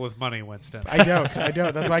to people with money, Winston. I don't.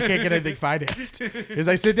 That's why I can't get anything financed. Is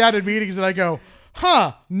I sit down in meetings and I go,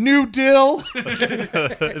 huh, new dill.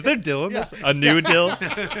 Is there dill in this? A new dill?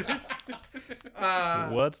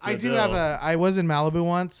 What's the I do dill? have I was in Malibu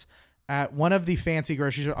once at one of the fancy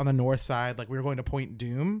grocery stores on the north side. Like we were going to Point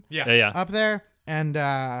Doom Yeah. Yeah, yeah. up there. And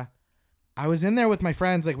I was in there with my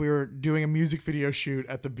friends. Like we were doing a music video shoot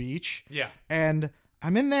at the beach. Yeah. And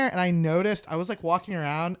I'm in there and I noticed, I was like walking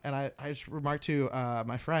around and I just remarked to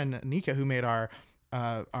my friend Nika, who made our,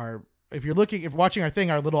 if you're watching our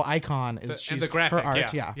thing, our little icon is And the graphic. her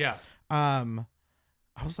art. Yeah. Yeah.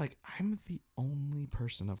 I was like, I'm the only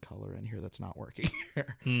person of color in here that's not working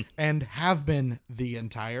here and have been the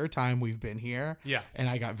entire time we've been here. Yeah. And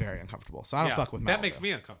I got very uncomfortable. So I don't Yeah. fuck with Malibu. That makes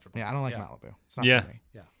me uncomfortable. Yeah, I don't like Yeah. Malibu. It's not Yeah. for me.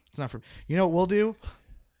 Yeah. It's not for me. You know what we'll do?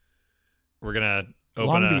 We're gonna open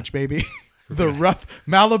Long a, Beach, baby. The rough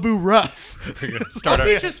Malibu rough. We're gonna start Long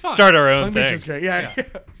our Beach is fun. start our own Long thing. Beach is great. Yeah,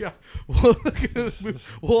 yeah.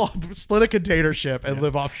 We'll split a container ship and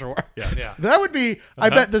live offshore. Yeah. Yeah. That would be, I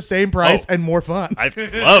bet, the same price Oh. and more fun. I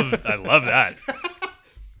love that.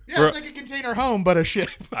 Yeah, it's like a container home, but a ship.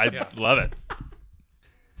 I love it.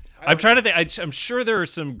 I'm trying to think. I'm sure there are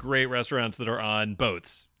some great restaurants that are on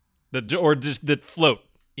boats, or just that float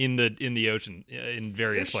in the ocean in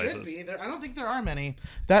various There places. should be. I don't think there are many.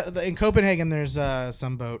 In Copenhagen, there's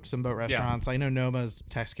some boat restaurants. I know Noma's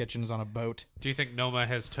Tex Kitchen is on a boat. Do you think Noma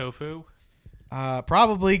has tofu?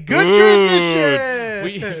 Probably good Ooh.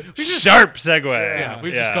 transition. We just Sharp segue. Yeah,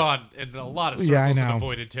 we've just gone in a lot of circles Yeah, I and know.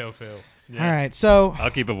 avoided tofu. All right, so I'll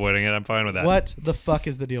keep avoiding it. I'm fine with that. what the fuck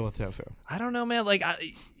is the deal with tofu? I don't know, man. Like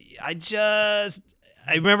I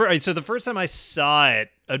remember. So the first time I saw it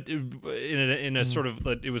in a sort of,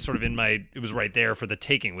 it was right there for the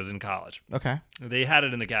taking. Was in college. Okay, They had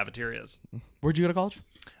it in the cafeterias. where'd you go to college?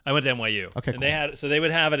 I went to NYU. Okay, and cool. they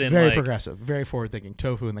would have it in Very like progressive, very forward thinking.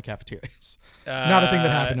 Tofu in the cafeterias. Not a thing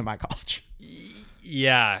that happened at my college.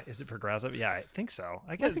 Yeah, is it progressive? Yeah, I think so.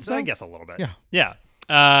 I guess think so. I guess a little bit. Yeah. Yeah.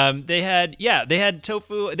 They had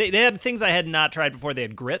tofu. They had things I had not tried before. They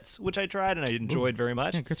had grits, which I tried and I enjoyed very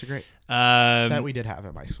much. Yeah, grits are great. That Um, we did have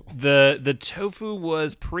at my school. the tofu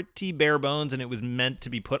was pretty bare bones, and it was meant to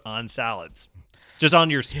be put on salads, just on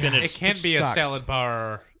your spinach. It can Which be a sucks. salad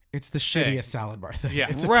bar. It's the shittiest salad bar thing. Yeah.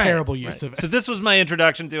 It's a Right, terrible use right. of it. So this was my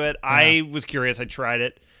introduction to it. I was curious. I tried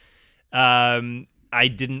it. I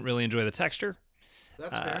didn't really enjoy the texture.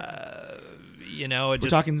 That's fair. You know, it We're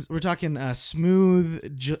just talking smooth.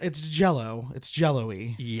 It's Jello. It's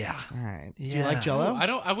Jello-y. yeah. All right. Do you Yeah. like Jello?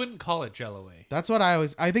 I wouldn't call it Jello-y. That's what I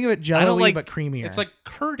think of it Jello-y, like- but creamier. It's like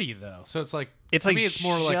curdy though, so it's like It's to like me it's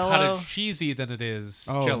more like Jell-O. cottage cheesy than it is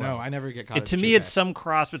oh Jello. no, I never get caught. To me, it's some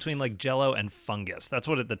cross between like Jello and fungus. That's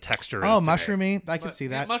what the texture is. oh to me. mushroomy. I could see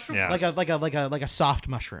that. Mushroom. Yeah. Like a soft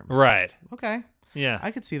mushroom. Right. Okay. Yeah.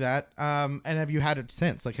 I could see that. And have you had it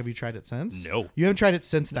since? Like, have you tried it since? No. You haven't tried it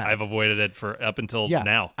since then. I've avoided it for up until yeah.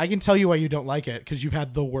 now. I can tell you why you don't like it because you've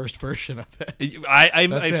had the worst version of it. That's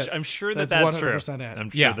it. I'm sure that That's that's true. 100% it. I'm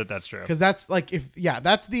sure Yeah. that that's true. Because that's like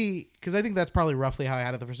because I think that's probably roughly how I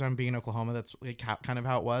had it the first time being in Oklahoma. That's like kind of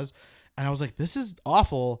how it was, and I was like, this is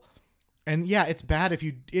awful, and yeah, it's bad if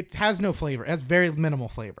it has no flavor. It has very minimal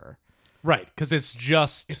flavor. Right, because it's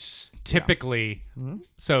just typically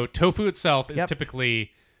so tofu itself is Yep.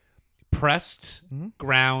 typically pressed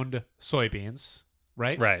ground soybeans,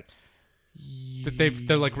 right? Right. That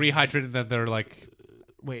they're like rehydrated and then they're like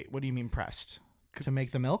Wait, what do you mean pressed? To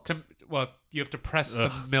make the milk? you have to press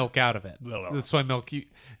the milk out of it. Ugh. The soy milk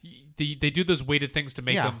they do those weighted things to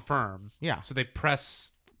make Yeah. them firm. Yeah. So they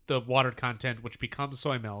press the water content which becomes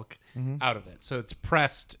soy milk Mm-hmm. out of it. So it's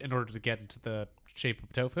pressed in order to get into the shape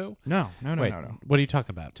of tofu. No. Wait, what are you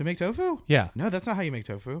talking about? To make tofu? Yeah. No, that's not how you make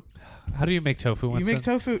tofu. How do you make tofu? You make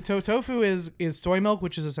tofu. Tofu is soy milk,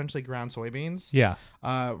 which is essentially ground soybeans. Yeah.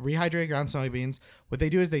 Rehydrated ground soybeans. What they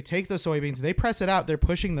do is they take the soybeans, they press it out. They're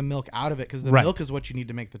pushing the milk out of it because the Right. milk is what you need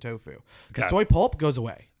to make the tofu. The Okay. soy pulp goes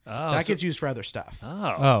away. Oh, That so- gets used for other stuff.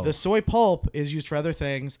 Oh. The soy pulp is used for other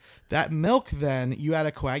things. That milk, then you add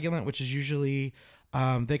a coagulant, which is usually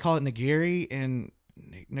they call it nigiri in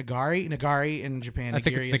nagari in Japan. I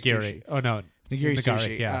think it's is nigiri. sushi. Oh no, Nigiri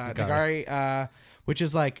sushi. Yeah, Nigari, which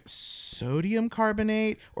is like sodium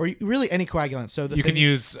carbonate or really any coagulant. So You can things-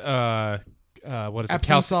 use what is it?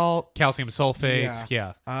 Epsom salt. Calcium sulfate.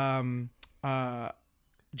 Yeah.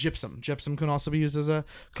 Gypsum. Gypsum can also be used as a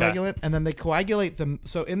coagulant, and then they coagulate them.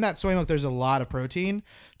 So in that soy milk, there's a lot of protein.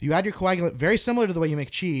 You add your coagulant, very similar to the way you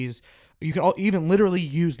make cheese. You can even literally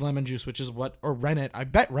use lemon juice, which is or rennet. I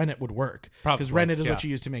bet rennet would work because Probably, rennet is yeah. what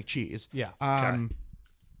you use to make cheese. Yeah.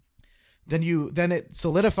 Then it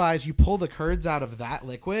solidifies. You pull the curds out of that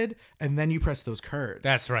liquid, and then you press those curds.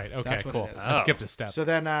 That's right. Okay, That's what cool. it is. I Oh. skipped a step. So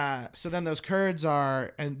then those curds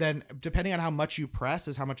are, and then depending on how much you press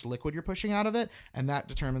is how much liquid you're pushing out of it, and that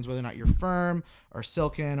determines whether or not you're firm or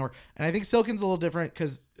silken. And I think silken's a little different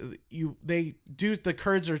because the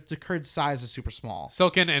curd size is super small.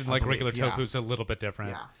 Silken and like believe, regular yeah. tofu is a little bit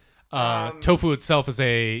different. Yeah. Tofu itself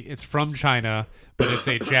it's from China, but it's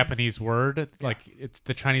a Japanese word. Like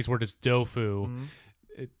the Chinese word is tofu.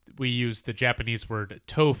 We use the Japanese word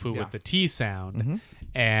tofu with the T sound,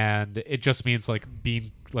 and it just means like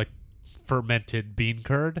fermented bean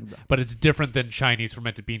curd. But it's different than Chinese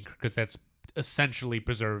fermented bean curd because that's essentially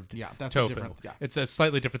preserved Yeah, that's a tofu. different- yeah. It's a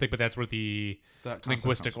slightly different thing, but that's where the That concept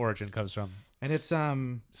linguistic comes from. origin comes from. And it's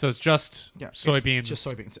So it's just soybeans, it's just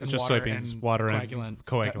soybeans, It's and just water soybeans, and water, coagulant and that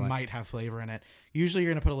coagulant. might have flavor in it. Usually,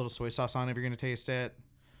 you're gonna put a little soy sauce on it if you're gonna taste it.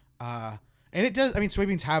 And it does. I mean,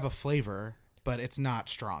 soybeans have a flavor, but it's not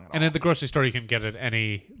strong at all. And at the grocery store, you can get it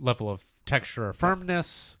any level of texture or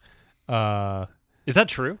firmness. Is that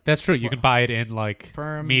true? That's true. You can buy it in like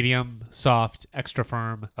Firm. medium, soft, extra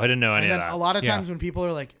firm. I didn't know any And of then that. a lot of Yeah. times when people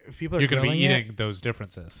are like, if people are You're going to be grilling eating those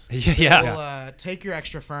differences. yeah. they'll take your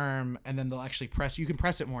extra firm and then they'll actually press. You can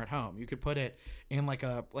press it more at home. You could put it in like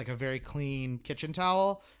a very clean kitchen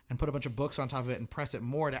towel and put a bunch of books on top of it and press it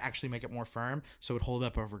more to actually make it more firm, so it would hold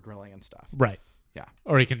up over grilling and stuff. Right. Yeah.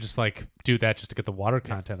 Or you can just like do that just to get the water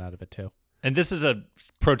content out of it too. And this is a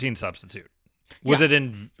protein substitute. Was Yeah. it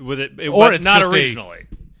Or was it's not just originally?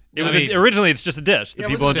 mean- Originally it's just a dish that Yeah,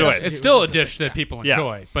 it people was a enjoy. dish. It's still a It's a dish thing, that yeah. people Yeah.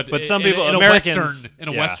 enjoy, but some in- people- in Americans- a yeah.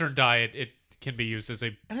 Western diet, it can be used as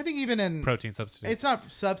a And I think even in protein substitute. it's not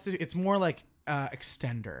substitute. It's more like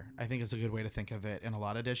extender. I think is a good way to think of it in a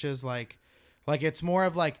lot of dishes. Like it's more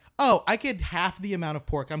of like, oh, I could half the amount of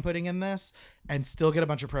pork I'm putting in this and still get a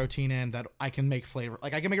bunch of protein in that I can make flavor.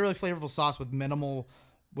 Like I can make a really flavorful sauce with minimal.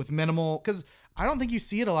 Because I don't think you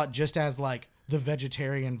see it a lot just as like the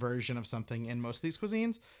vegetarian version of something in most of these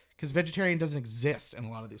cuisines. Because vegetarian doesn't exist in a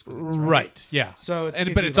lot of these cuisines. right. Yeah. So it and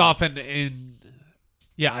could but be it's like- often in.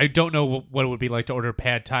 Yeah, I don't know what it would be like to order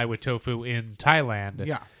pad thai with tofu in Thailand.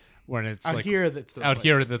 Yeah. when it's Out like here, that's the out place.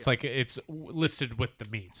 here that's like it's listed with the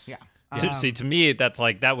meats. Yeah. See, to me, that's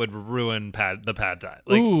like that would ruin the pad thai.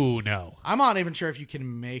 Like, Ooh, no. I'm not even sure if you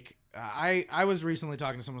can make I was recently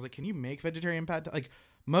talking to someone who was like, can you make vegetarian pad thai? Like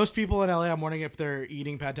most people in LA, I'm wondering if they're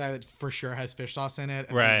eating pad thai that for sure has fish sauce in it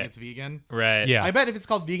and Right. it's vegan. Right. Yeah. I bet if it's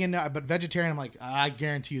called vegan, but vegetarian, I'm like, I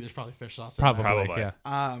guarantee you there's probably fish sauce in Probably. Probably.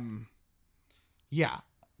 Yeah. it. Yeah.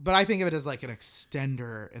 But I think of it as like an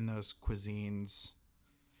extender in those cuisines.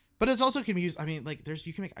 But it's also can be used. I mean, like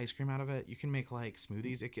you can make ice cream out of it. You can make like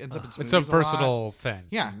smoothies. It ends up in smoothies. It's a lot. versatile thing.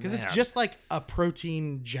 Yeah, because Man. it's just like a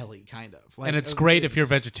protein jelly kind of. Like, And it's great if you're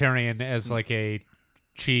vegetarian as like a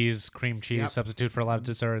cream cheese Yep. substitute for a lot of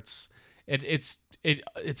desserts.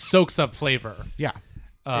 It soaks up flavor. Yeah.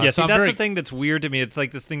 Yeah, so see, I'm that's very, the thing that's weird to me. It's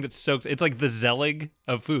like this thing that soaks. It's like the Zelig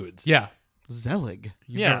of foods. Yeah. Zelig.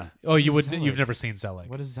 You've Yeah. never- oh, you would. Zelig? You've never seen Zelig.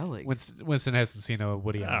 What is Zelig? Winston hasn't seen a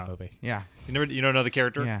Woody Allen Oh. movie. Yeah. You don't know the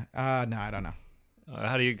character? Yeah. No, I don't know.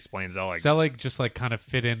 How do you explain Zelig? Zelig just like kind of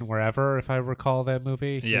fit in wherever, if I recall that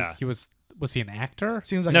movie. Yeah. He was he an actor?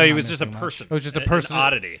 Seems like No, I'm he not was just a missing much. person. It was just a An person.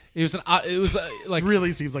 oddity. It was like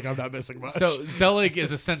Really seems like I'm not missing much. so Zelig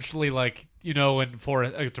is essentially like in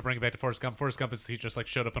to bring it back to Forrest Gump. Forrest Gump is he just like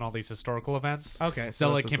showed up in all these historical events. Okay, so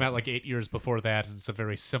Zelig it's came out like- like 8 years before that, and it's a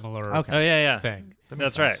very similar Okay. Oh yeah, thing.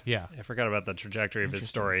 That's right. Yeah. I forgot about the trajectory of his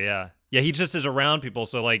story. Yeah, yeah. He just is around people,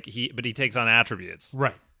 so like he takes on attributes.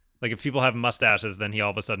 Right. Like if people have mustaches, then he all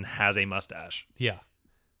of a sudden has a mustache. Yeah.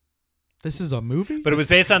 This is a movie? But it was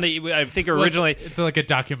based on I think Well, originally it's like a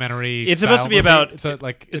documentary. It's supposed style to be movie. about-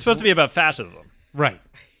 It's supposed to be about fascism. right.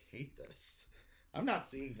 I hate this. I'm not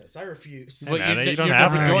seeing this. I refuse. Well, Man, you're you don't you're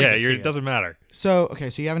have never to. going Yeah, to see it doesn't matter. So,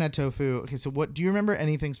 okay, so you haven't had tofu. Okay, so what do you remember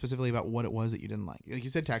anything specifically about what it was that you didn't like? Like you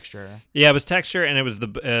said texture. Yeah, it was texture and it was the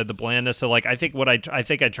blandness. So like I think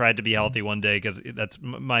I tried to be healthy one day because that's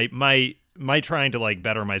my trying to like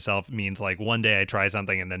better myself means like one day I try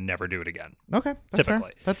something and then never do it again. Okay, that's fair.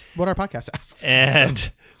 Typically. That's what our podcast asks.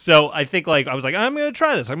 And so I think like I was like I'm gonna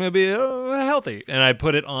try this. I'm gonna be healthy, and I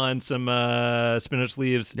put it on some spinach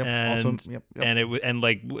leaves Yep, and also- yep. and it and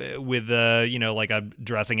like with like a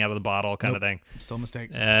dressing out of the bottle kind of thing. Still a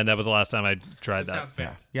mistake. And that was the last time I tried that. Sounds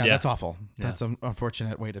bad. Yeah, Yeah. that's awful. That's an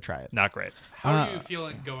unfortunate way to try it. Not great. How are you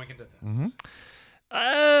feeling going into this?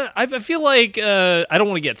 I feel like I don't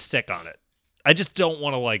want to get sick on it. I just don't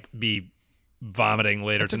want to like be vomiting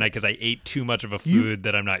later tonight because I ate too much of a food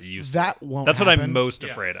that I'm not used to. That won't That's what I'm happen. most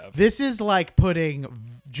afraid of. This is like putting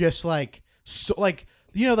just like like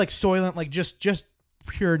Soylent, like just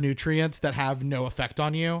pure nutrients that have no effect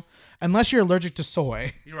on you unless you're allergic to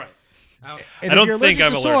soy. You're right. And I if don't you're think allergic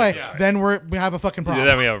I'm to soy, allergic to soy. then we have a fucking problem.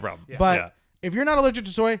 Then we have a problem. But Yeah. if you're not allergic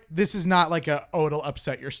to soy, this is not like it'll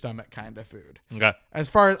upset your stomach kind of food. Okay. As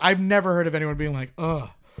far as I've never heard of anyone being like, ugh,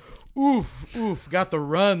 oof, got the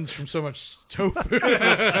runs from so much tofu.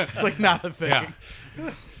 It's like not a thing.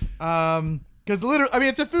 Yeah. Because literally, I mean,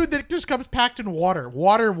 it's a food that just comes packed in water.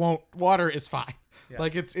 Water is fine.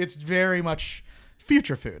 Like it's very much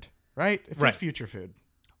future food, right? If Right. it's future food.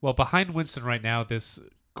 Well, behind Winston right now, this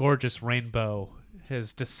gorgeous rainbow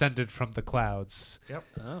has descended from the clouds. Yep.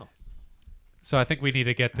 Oh. So I think we need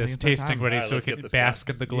to get this it's that tasting time. ready All right, so we let's can get this bask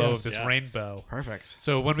in the glow Yes. of this Yeah. rainbow. Perfect.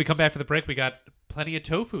 So when we come back for the break, we got plenty of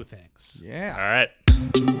tofu things. Yeah. All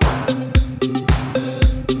right.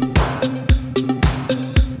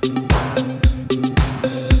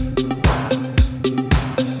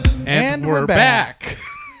 And we're back.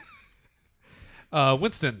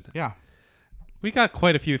 Winston, Yeah. we got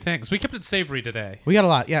quite a few things. We kept it savory today. We got a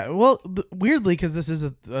lot. Yeah. Well, weirdly, because this is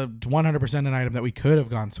a 100% an item that we could have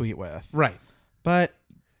gone sweet with, Right. but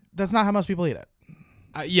that's not how most people eat it.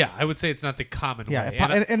 Yeah, I would say it's not the common Yeah.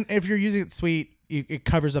 way. And if you're using it sweet, it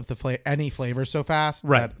covers up any flavor so fast.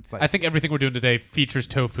 Right. that It's like, I think everything we're doing today features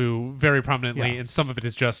tofu very prominently, Yeah. and some of it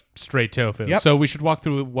is just straight tofu. Yep. So we should walk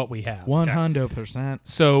through what we have. 100%.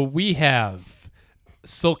 So we have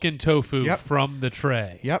silken tofu Yep. from the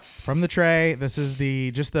tray. Yep. From the tray. This is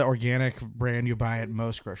just the organic brand you buy at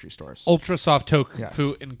most grocery stores. Ultra soft tofu, Yes.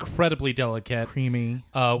 incredibly delicate. Creamy.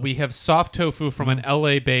 We have soft tofu from an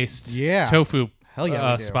LA-based Yeah. tofu Hell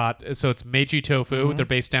yeah, we do. spot. So it's Meiji Tofu. They're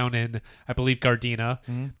based down in, I believe, Gardena.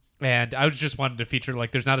 And I was just wanted to feature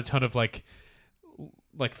there's not a ton of like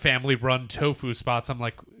family-run tofu spots. I'm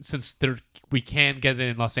like, since we can get it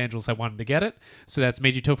in Los Angeles, I wanted to get it. So that's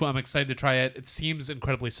Meiji Tofu. I'm excited to try it. It seems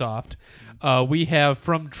incredibly soft. We have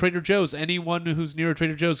from Trader Joe's. Anyone who's near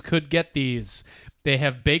Trader Joe's could get these. They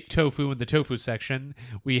have baked tofu in the tofu section.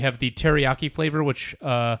 We have the teriyaki flavor, which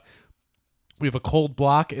we have a cold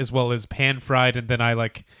block as well as pan fried, and then I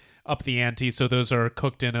up the ante. So those are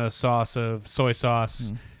cooked in a sauce of soy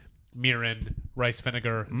sauce, mirin, rice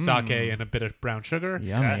vinegar, sake, and a bit of brown sugar.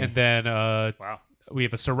 Yummy. And then Wow. we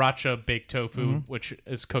have a sriracha baked tofu, which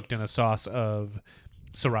is cooked in a sauce of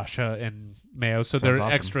sriracha and mayo, so Sounds there's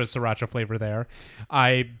awesome. extra sriracha flavor there.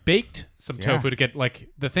 I baked some Yeah. tofu to get like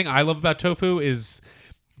the thing I love about tofu is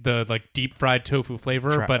the like deep fried tofu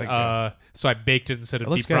flavor, but so I baked it instead of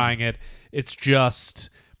looks deep good. frying it. It's just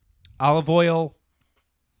olive oil,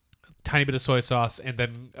 tiny bit of soy sauce, and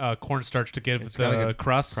then cornstarch to give It's got a the good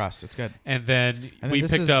crust. It's good. And then And then we this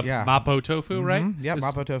picked is- up yeah. Mapo tofu, right? Yep, This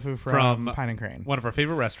is Mapo tofu from Pine and Crane. one of our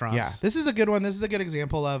favorite restaurants. Yeah, this is a good one. This is a good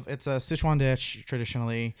example of it's a Sichuan dish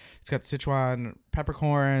traditionally. It's got Sichuan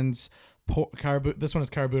peppercorns. This one is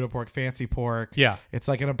carabuta pork, fancy pork. Yeah. It's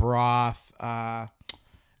like in a broth, and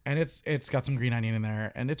it's got some green onion in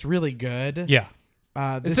there, and it's really good. Yeah.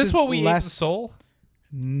 Is this what we ate in less? Seoul?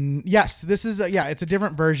 Yes, this is. It's a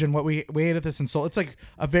different version. What we ate at this in Seoul. It's like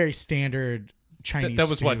a very standard Chinese. That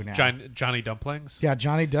was stew what now. Johnny Dumplings. Yeah,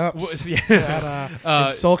 Johnny Dumps. Yeah.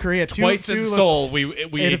 In Seoul, Korea. Twice in Seoul, we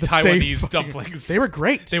ate ate at the same Taiwanese fucking- dumplings. They were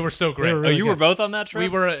great. They were so great. were really you were good. both on that trip? we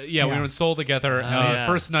were we Yeah. were in Seoul together. yeah.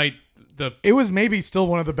 First night, It was maybe still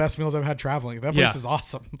one of the best meals I've had traveling. That place Yeah. is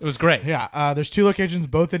awesome. it was great. Yeah, there's two locations,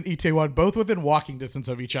 both in Itaewon, both within walking distance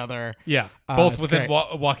of each other. Yeah, both it's within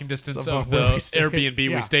great. walking distance So of both where the we stayed. Airbnb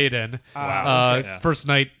Yeah. we stayed in. Wow, it was great. First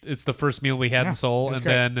night, it's the first meal we had Yeah, in Seoul, it was and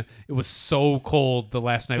great. then it was so cold the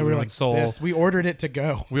last night So we we were were in like, Seoul. we ordered it to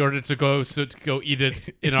go. We ordered to go eat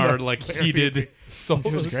it in our like heated Seoul.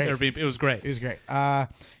 It was great. Airbnb. It was great. It was great.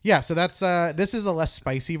 So that's this is a less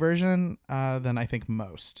spicy version than I think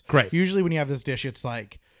most. Great. Usually when you have this dish, it's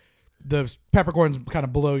like the peppercorns kind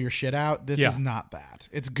of blow your shit out. This Yeah. is not that.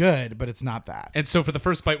 It's good, but it's not that. And so for the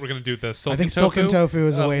first bite, we're gonna do the silken I think silken tofu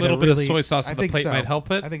is a way to little really. bit of soy sauce I on the think plate so. might help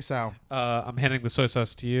it. I think so. I'm handing the soy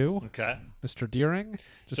sauce to you, Okay. Mr. Deering.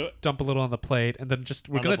 Just So- dump a little on the plate, and then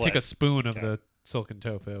we're On the gonna take a plate. spoon of Okay. the silken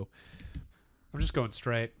tofu. I'm just going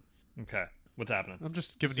straight. Okay. What's happening? I'm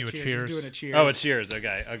just giving you a Cheers. cheers. He's doing a cheers. Oh, it's cheers.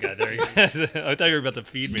 Okay. Okay. There you go. I thought you were about to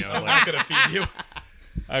feed me. I was I'm like, not gonna feed you.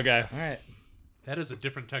 okay. All right. That is a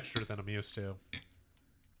different texture than I'm used to.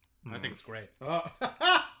 I think it's great. Oh.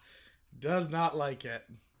 Does not like it.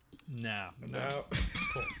 No. No.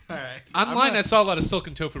 Cool. All right. Online, I saw a lot of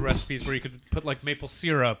silken tofu recipes where you could put like maple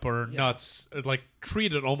syrup or nuts, or, like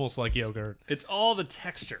treat it almost like yogurt. It's all the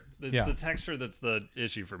texture. It's Yeah. the texture that's the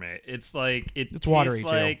issue for me. It's like It's watery,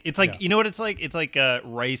 tastes too. like, It's like Yeah. you know what it's like. It's like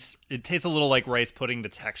rice. It tastes a little like rice pudding. The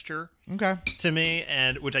texture Okay. to me,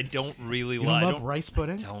 and which I don't really You like. don't I love rice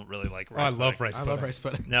pudding? don't really like Oh, rice. I love pudding. rice I pudding. love rice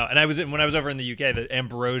pudding. No, and when I was over in the UK, the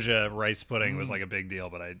ambrosia rice pudding was like a big deal,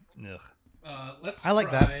 but ugh. Let's I like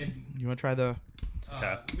try, that. You want to try the Okay.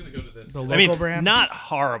 I'm gonna go to this. local I mean, brand? not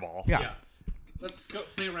horrible. Yeah. Yeah. Let's go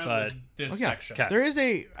play around But- with this yeah. section. Okay. There is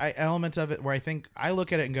a element of it where I think I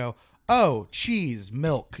look at it and go, "Oh, cheese,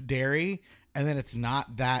 milk, dairy," and then it's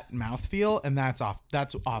not that mouthfeel, and that's off.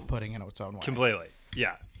 That's off-putting in its own way. Completely.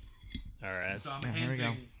 Yeah. All right. So I'm Yeah, here we go.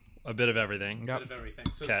 handing A bit of everything. a Yep. bit of everything.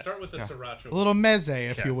 So Okay. start with the sriracha. A little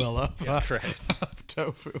meze, if Okay. you will, of, Correct. of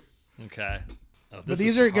tofu. Okay. Oh, this But is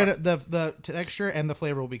these are hard. good. The texture and the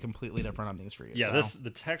flavor will be completely different on these for you. Yeah, so. the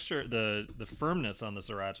texture, the firmness on the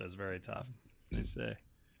sriracha is very tough. I say.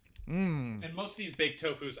 And most of these baked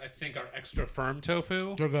tofus, I think, are extra firm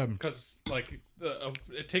tofu. They're good. Because like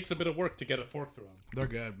it takes a bit of work to get a fork through them. They're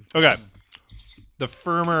good. Okay. The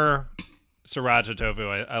firmer sriracha tofu,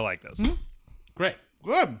 I like this. Great.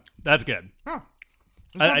 Good. That's good. Oh.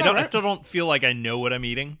 I still don't feel like I know what I'm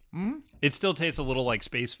eating. It still tastes a little like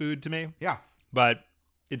space food to me, Yeah. but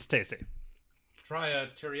it's tasty. Try a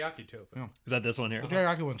teriyaki tofu. Yeah. Is that this one here? The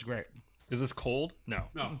teriyaki one's great. Is this cold? No.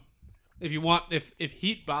 No. If you want, if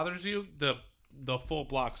heat bothers you, the full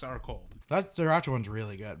blocks are cold. That sriracha one's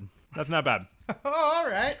really good. That's not bad. All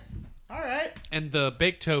right. All right. And the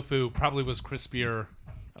baked tofu probably was crispier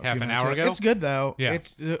half an hour ago. It's good though. Yeah.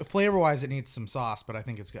 It's flavor wise, it needs some sauce, but I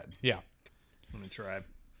think it's good. Yeah. Let me try.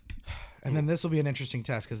 And then this will be an interesting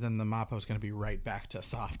test because then the Mapo is going to be right back to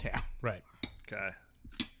soft town. Right. Okay.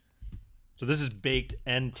 So this is baked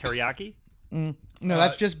and teriyaki? No,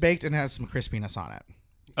 that's just baked and has some crispiness on it.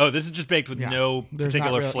 Oh, this is just baked with Yeah. no There's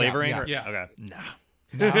not particular real- yeah, flavoring? yeah. or- Yeah. Okay. No.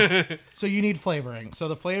 No. So you need flavoring. So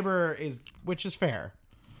the flavor is, which is fair.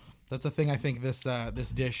 That's a thing I think this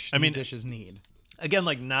dish, these dishes need. Again,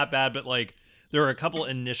 like not bad, but like there are a couple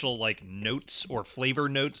initial like notes or flavor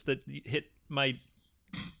notes that hit my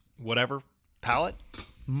whatever palate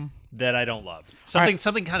that I don't love.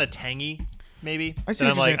 Something kind of tangy, maybe. I see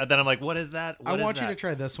Then what you're saying. then I'm like, what is that? I What is want you that? to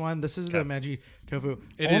try this one. This is the Meiji tofu.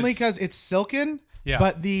 It Only is- because it's silken, Yeah.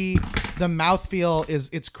 but the mouthfeel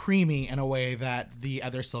it's creamy in a way that the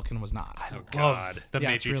other silken was not. Oh Love God. the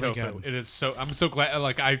Yeah, it's Meiji really tofu. good. It is so. I'm so glad.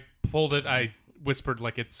 Like I pulled it. I whispered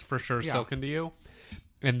like it's for sure Yeah. silken to you,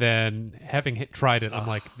 and then having tried it, I'm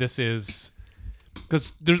like, this is.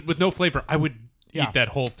 Because there's with no flavor, I would Yeah. eat that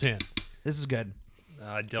whole tin. This is good.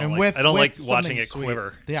 I don't And like. I don't like with watching something it sweet.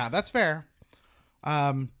 quiver. Yeah, that's fair.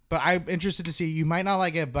 But I'm interested to see. You might not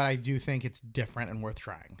like it, but I do think it's different and worth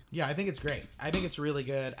trying. Yeah, I think it's great. I think it's really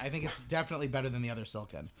good. I think it's definitely better than the other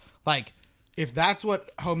silken. Like, if that's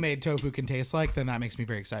what homemade tofu can taste like, then that makes me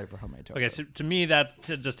very excited for homemade tofu. Okay, so to me that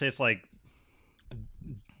just tastes like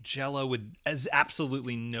Jello with as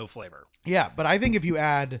absolutely no flavor. Yeah, but I think if you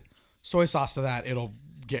add soy sauce to that, it'll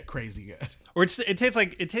get crazy good. Or it tastes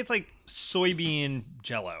like soybean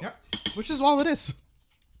Jello, Yeah, which is all it is.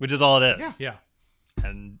 which is all it is. Yeah. Yeah.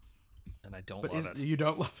 And I don't But love it. you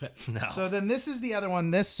don't love it. No. So then this is the other one.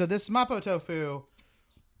 This mapo tofu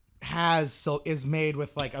is made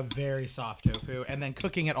with like a very soft tofu, and then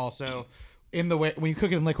cooking it also in the way when you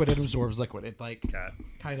cook it in liquid, it absorbs liquid. It like Okay.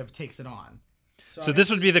 kind of takes it on. So this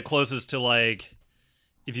would be the closest to like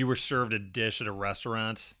if you were served a dish at a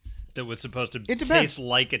restaurant that was supposed to It depends. taste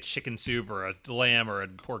like a chicken soup or a lamb or a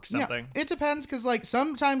pork something. Yeah, it depends because like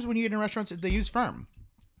sometimes when you eat in restaurants, they use firm.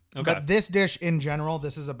 Okay. But this dish in general,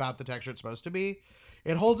 this is about the texture it's supposed to be.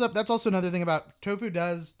 It holds up. That's also another thing about tofu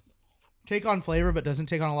does take on flavor, but doesn't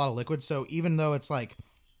take on a lot of liquid. So even though it's like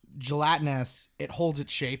gelatinous, it holds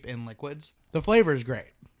its shape in liquids. The flavor is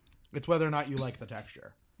great. It's whether or not you like the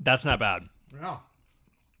texture. That's not bad. Yeah.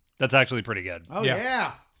 That's actually pretty good. Oh Yeah.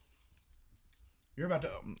 yeah. You're about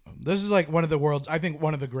to. This is like one of the world's. I think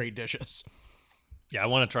one of the great dishes. Yeah, I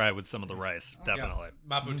want to try it with some of the rice. Definitely.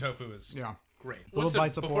 Mapo tofu is Yeah. great. Little What's the-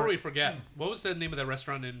 bites of before pork. we forget, what was the name of the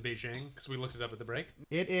restaurant in Beijing? Because we looked it up at the break.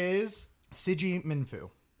 It is Siji Minfu.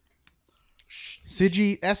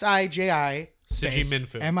 Siji Siji Siji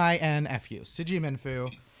Minfu. Minfu. Siji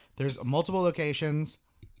Minfu. There's multiple locations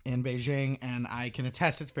in Beijing, and I can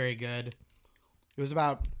attest it's very good. It was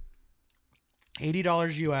about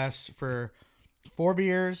 $80 US for 4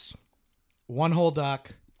 beers, 1 whole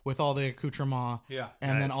duck with all the accoutrement, Yeah.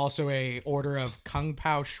 and then Nice. also a order of Kung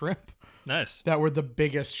Pao shrimp Nice. that were the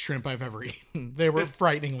biggest shrimp I've ever eaten. They were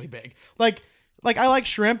frighteningly big. Like I like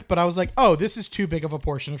shrimp, but I was like, oh, this is too big of a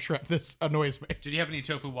portion of shrimp. This annoys me. Did you have any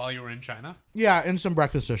tofu while you were in China? Yeah, and some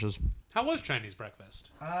breakfast dishes. How was Chinese breakfast?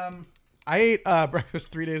 I ate breakfast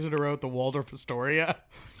 3 days in a row at the Waldorf Astoria.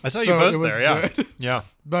 I saw So you post it was there. Yeah. good. Yeah.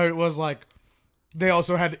 But it was like they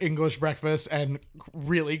also had English breakfast and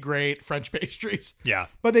really great French pastries. Yeah.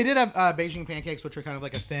 But they did have Beijing pancakes, which are kind of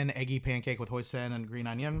like a thin, eggy pancake with hoisin and green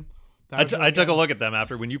onion. That was really I took good. a look at them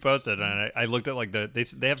after when you posted, and I looked at like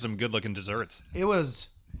they have some good looking desserts.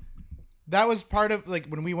 That was part of like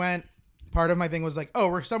when we went. Part of my thing was like, oh,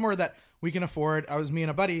 we're somewhere that we can afford. I was me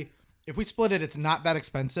and a buddy. If we split it, it's not that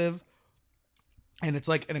expensive, and it's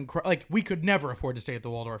like like we could never afford to stay at the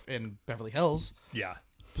Waldorf in Beverly Hills. Yeah.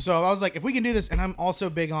 So I was like, if we can do this, and I'm also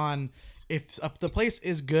big on if the place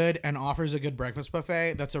is good and offers a good breakfast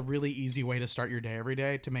buffet, that's a really easy way to start your day every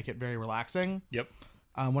day to make it very relaxing. Yep.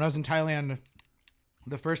 When I was in Thailand,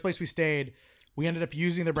 the first place we stayed, we ended up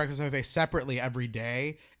using the breakfast buffet separately every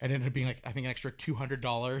day, and it ended up being like I think an extra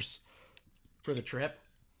 $200 for the trip.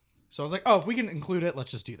 So I was like, oh, if we can include it,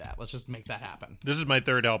 let's just do that. Let's just make that happen. This is my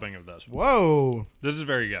third helping of this. Whoa. This is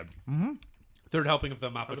very good. Third helping of the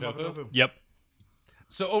mapo tofu. Yep.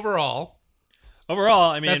 So overall,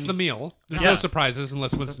 Overall, I mean, that's the meal. There's Yeah. no surprises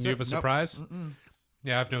unless Winston, That's you it. have a Nope. surprise.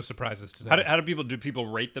 Yeah, I have no surprises today. how do people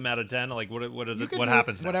rate them out of 10? Like what is You it? can What do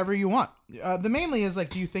happens? Now? Whatever you want. The mainly is like,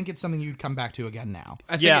 do you think it's something you'd come back to again now?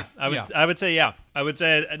 I think Yeah, it- I would say yeah. I would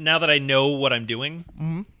say now that I know what I'm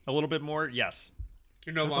doing a little bit more, yes.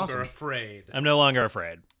 You're no That's longer awesome. afraid. I'm no longer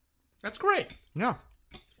afraid. That's great. Yeah.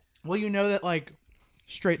 Well, you know that like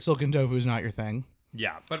straight silken tofu is not your thing.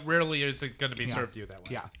 Yeah. But rarely is it going to be Yeah. served to you that way.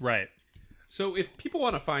 Yeah. Right. So if people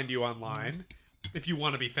want to find you online, if you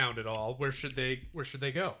want to be found at all, where should they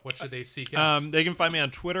go? What should they seek out? They can find me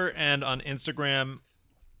on Twitter and on Instagram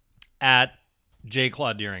at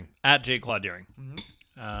Claude Deering. At Claude Deering.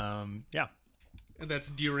 Yeah. And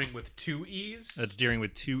that's Deering with 2 E's. That's Deering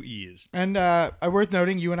with 2 E's. And worth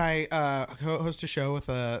noting, you and I host a show with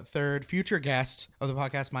a third future guest of the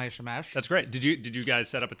podcast, Maya Shemesh. That's great. Did you guys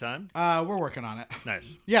set up a time? We're working on it.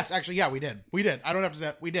 Nice. Yes, actually, yeah, we did. I don't have to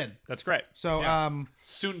say we did. That's great. So, Yeah.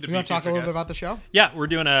 Soon to you be. want to talk a future little bit guest. about the show? Yeah, we're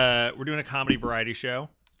doing a comedy variety show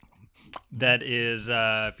that is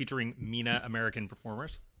featuring MENA American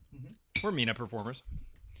performers. Or MENA performers.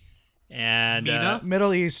 And MENA?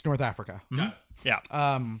 Middle East, North Africa. Got it.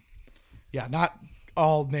 yeah. Yeah, not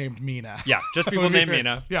all named Mina. Yeah, just people Would be named great.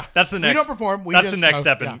 MENA. Yeah. That's the We next don't perform, we that's just the next host,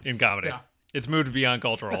 step yeah. in comedy. Yeah. It's moved beyond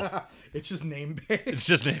cultural. It's just name based. It's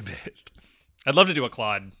just name based. I'd love to do a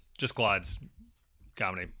Claude, just Claude's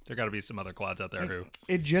comedy. There got to be some other clods out there who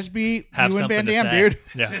It'd just be have you and something Van Damme, to say. dude.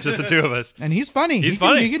 Yeah, just the two of us. And he's funny. He's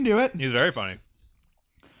funny. He can do it. He's very funny.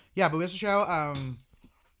 Yeah, but we have a show.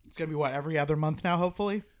 It's gonna be what, every other month now,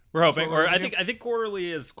 hopefully. We're hoping. what we're Or I gonna think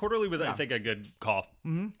quarterly was I think a good call.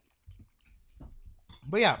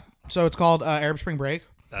 But yeah, so it's called Arab Spring Break.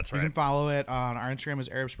 That's You right. can follow it on our Instagram as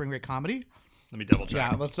Arab Spring Break Comedy. Let me double check.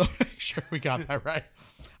 Yeah, let's make sure we got that right.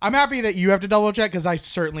 I'm happy that you have to double check because I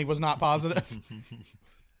certainly was not positive.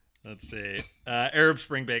 Let's see. Arab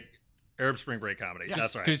Spring Break Comedy. Yes.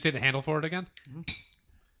 That's Could you right. say the handle for it again?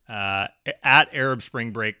 At Arab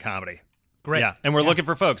Spring Break Comedy. Great. Yeah, and we're looking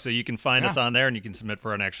for folks, so you can find us on there and you can submit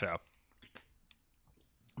for our next show.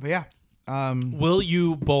 But yeah, Will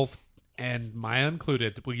you both, and Maya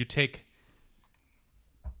included, will you take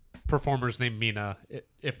performers named Mina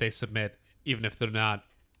if they submit, even if they're not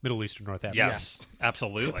Middle Eastern North African? Yes,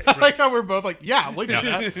 absolutely. I like how we're both like, yeah, look at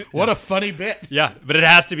that. What a funny bit. Yeah, but it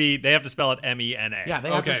has to be. They have to spell it MENA. Yeah, they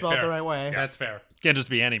have to Okay, spell it fair. the right way. That's fair. Can't just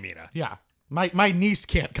be any Mina. Yeah. My niece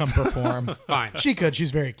can't come perform. Fine. She could.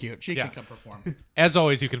 She's very cute. She Yeah. can come perform. As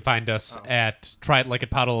always, you can find us at Try It Like It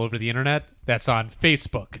Pod all over the internet. That's on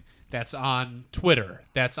Facebook. That's on Twitter.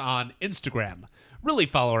 That's on Instagram. Really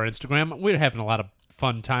follow our Instagram. We're having a lot of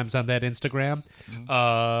fun times on that Instagram.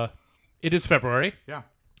 It is February. Yeah.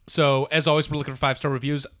 So, as always, we're looking for 5-star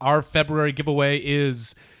reviews. Our February giveaway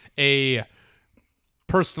is a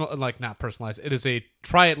not personalized. It is a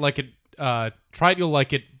Try It You'll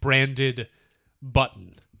Like It branded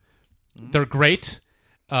button. They're great.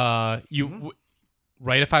 Write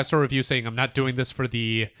a 5-star review saying, I'm not doing this for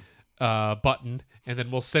the button, and then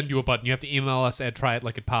we'll send you a button. You have to email us at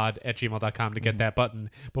tryitlikitpod@gmail.com to get that button,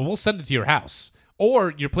 but we'll send it to your house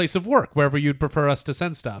or your place of work, wherever you'd prefer us to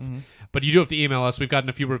send stuff. But you do have to email us. We've gotten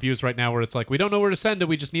a few reviews right now where it's like, we don't know where to send it.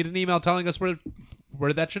 We just need an email telling us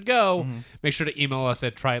where that should go. Make sure to email us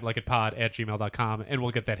at tryitlikitpod@gmail.com, and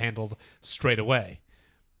we'll get that handled straight away.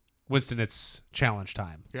 Winston, it's challenge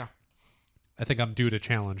time. Yeah. I think I'm due to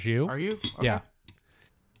challenge you. Are you? Okay. Yeah.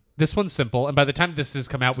 This one's simple, and by the time this has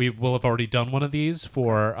come out, we will have already done one of these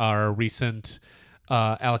for our recent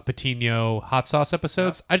Alec Patino hot sauce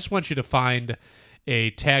episodes. I just want you to find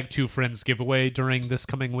a Tag 2 Friends giveaway during this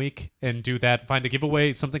coming week and do that. Find a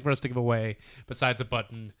giveaway, something for us to give away besides a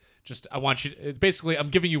button. I want you, basically, I'm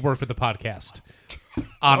giving you work for the podcast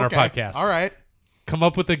on our Okay. podcast. All right. Come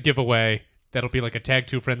up with a giveaway. That'll be like a Tag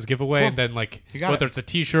 2 Friends giveaway, Cool. and then like You got whether it. it's a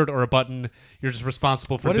T-shirt or a button, you're just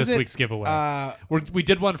responsible for What is this it? week's giveaway. We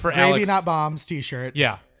did one for Gravy Alex. Not Bombs t-shirt.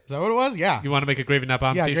 Yeah. Is that what it was? Yeah. You want to make a Gravy Not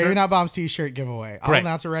Bombs Yeah, T-shirt? Gravy Not Bombs t-shirt giveaway. I'll Great.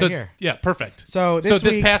 announce it right So- here. Yeah, perfect. So this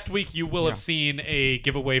week- past week you will have seen a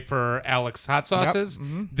giveaway for Alex hot sauces.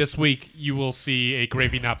 This week you will see a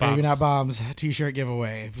Gravy Not Bombs. Gravy Not Bombs t-shirt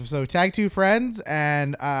giveaway. So tag 2 friends,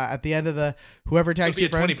 and at the end of whoever tags It'll be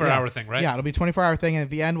 2 a friends, 24-hour thing, right? Yeah, it'll be a 24-hour thing, and at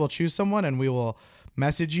the end we'll choose someone, and we will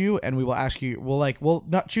message you, and we will ask you. We'll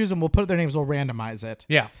not choose them. We'll put their names. We'll randomize it.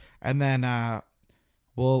 Yeah. And then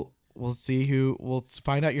we'll see who. We'll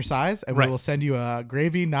find out your size, and Right. we will send you a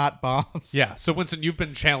Gravy Not Bombs. Yeah. So Winston, you've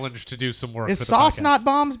been challenged to do some work. Is for the sauce podcast. not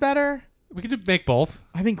bombs better? We could make both.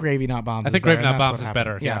 I think Gravy Not Bombs. I think is better, Gravy Not and that's Bombs what is happened.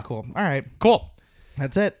 better, yeah. Cool. All right. Cool.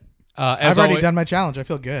 That's it. As I've already always, done my challenge. I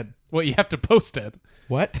feel good. Well, you have to post it.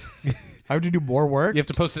 What? I have to do more work. You have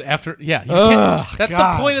to post it after. Yeah. You Ugh, can't, that's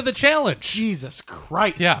God. the point of the challenge. Jesus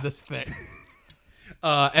Christ! Yeah. This thing.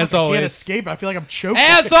 As I always. can't escape. I feel like I'm choking.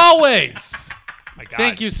 As always. My God.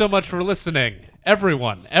 Thank you so much for listening,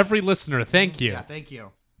 everyone, every listener. Thank you, Yeah. Thank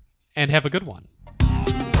you. and have a good one.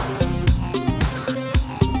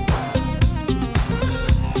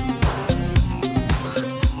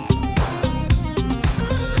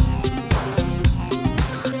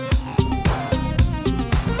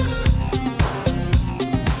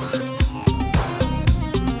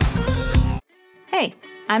 Hey,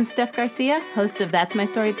 I'm Steph Garcia, host of That's My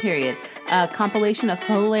Story Period, a compilation of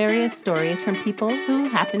hilarious stories from people who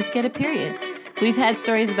happen to get a period. We've had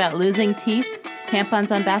stories about losing teeth,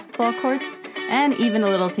 tampons on basketball courts, and even a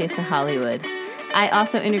little taste of Hollywood. I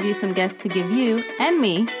also interview some guests to give you, and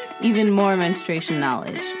me, even more menstruation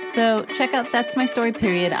knowledge. So check out That's My Story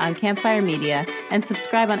Period on Campfire Media and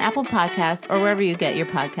subscribe on Apple Podcasts or wherever you get your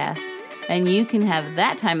podcasts. And you can have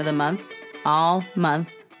that time of the month all month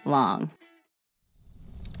long.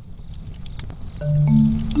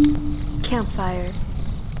 Campfire.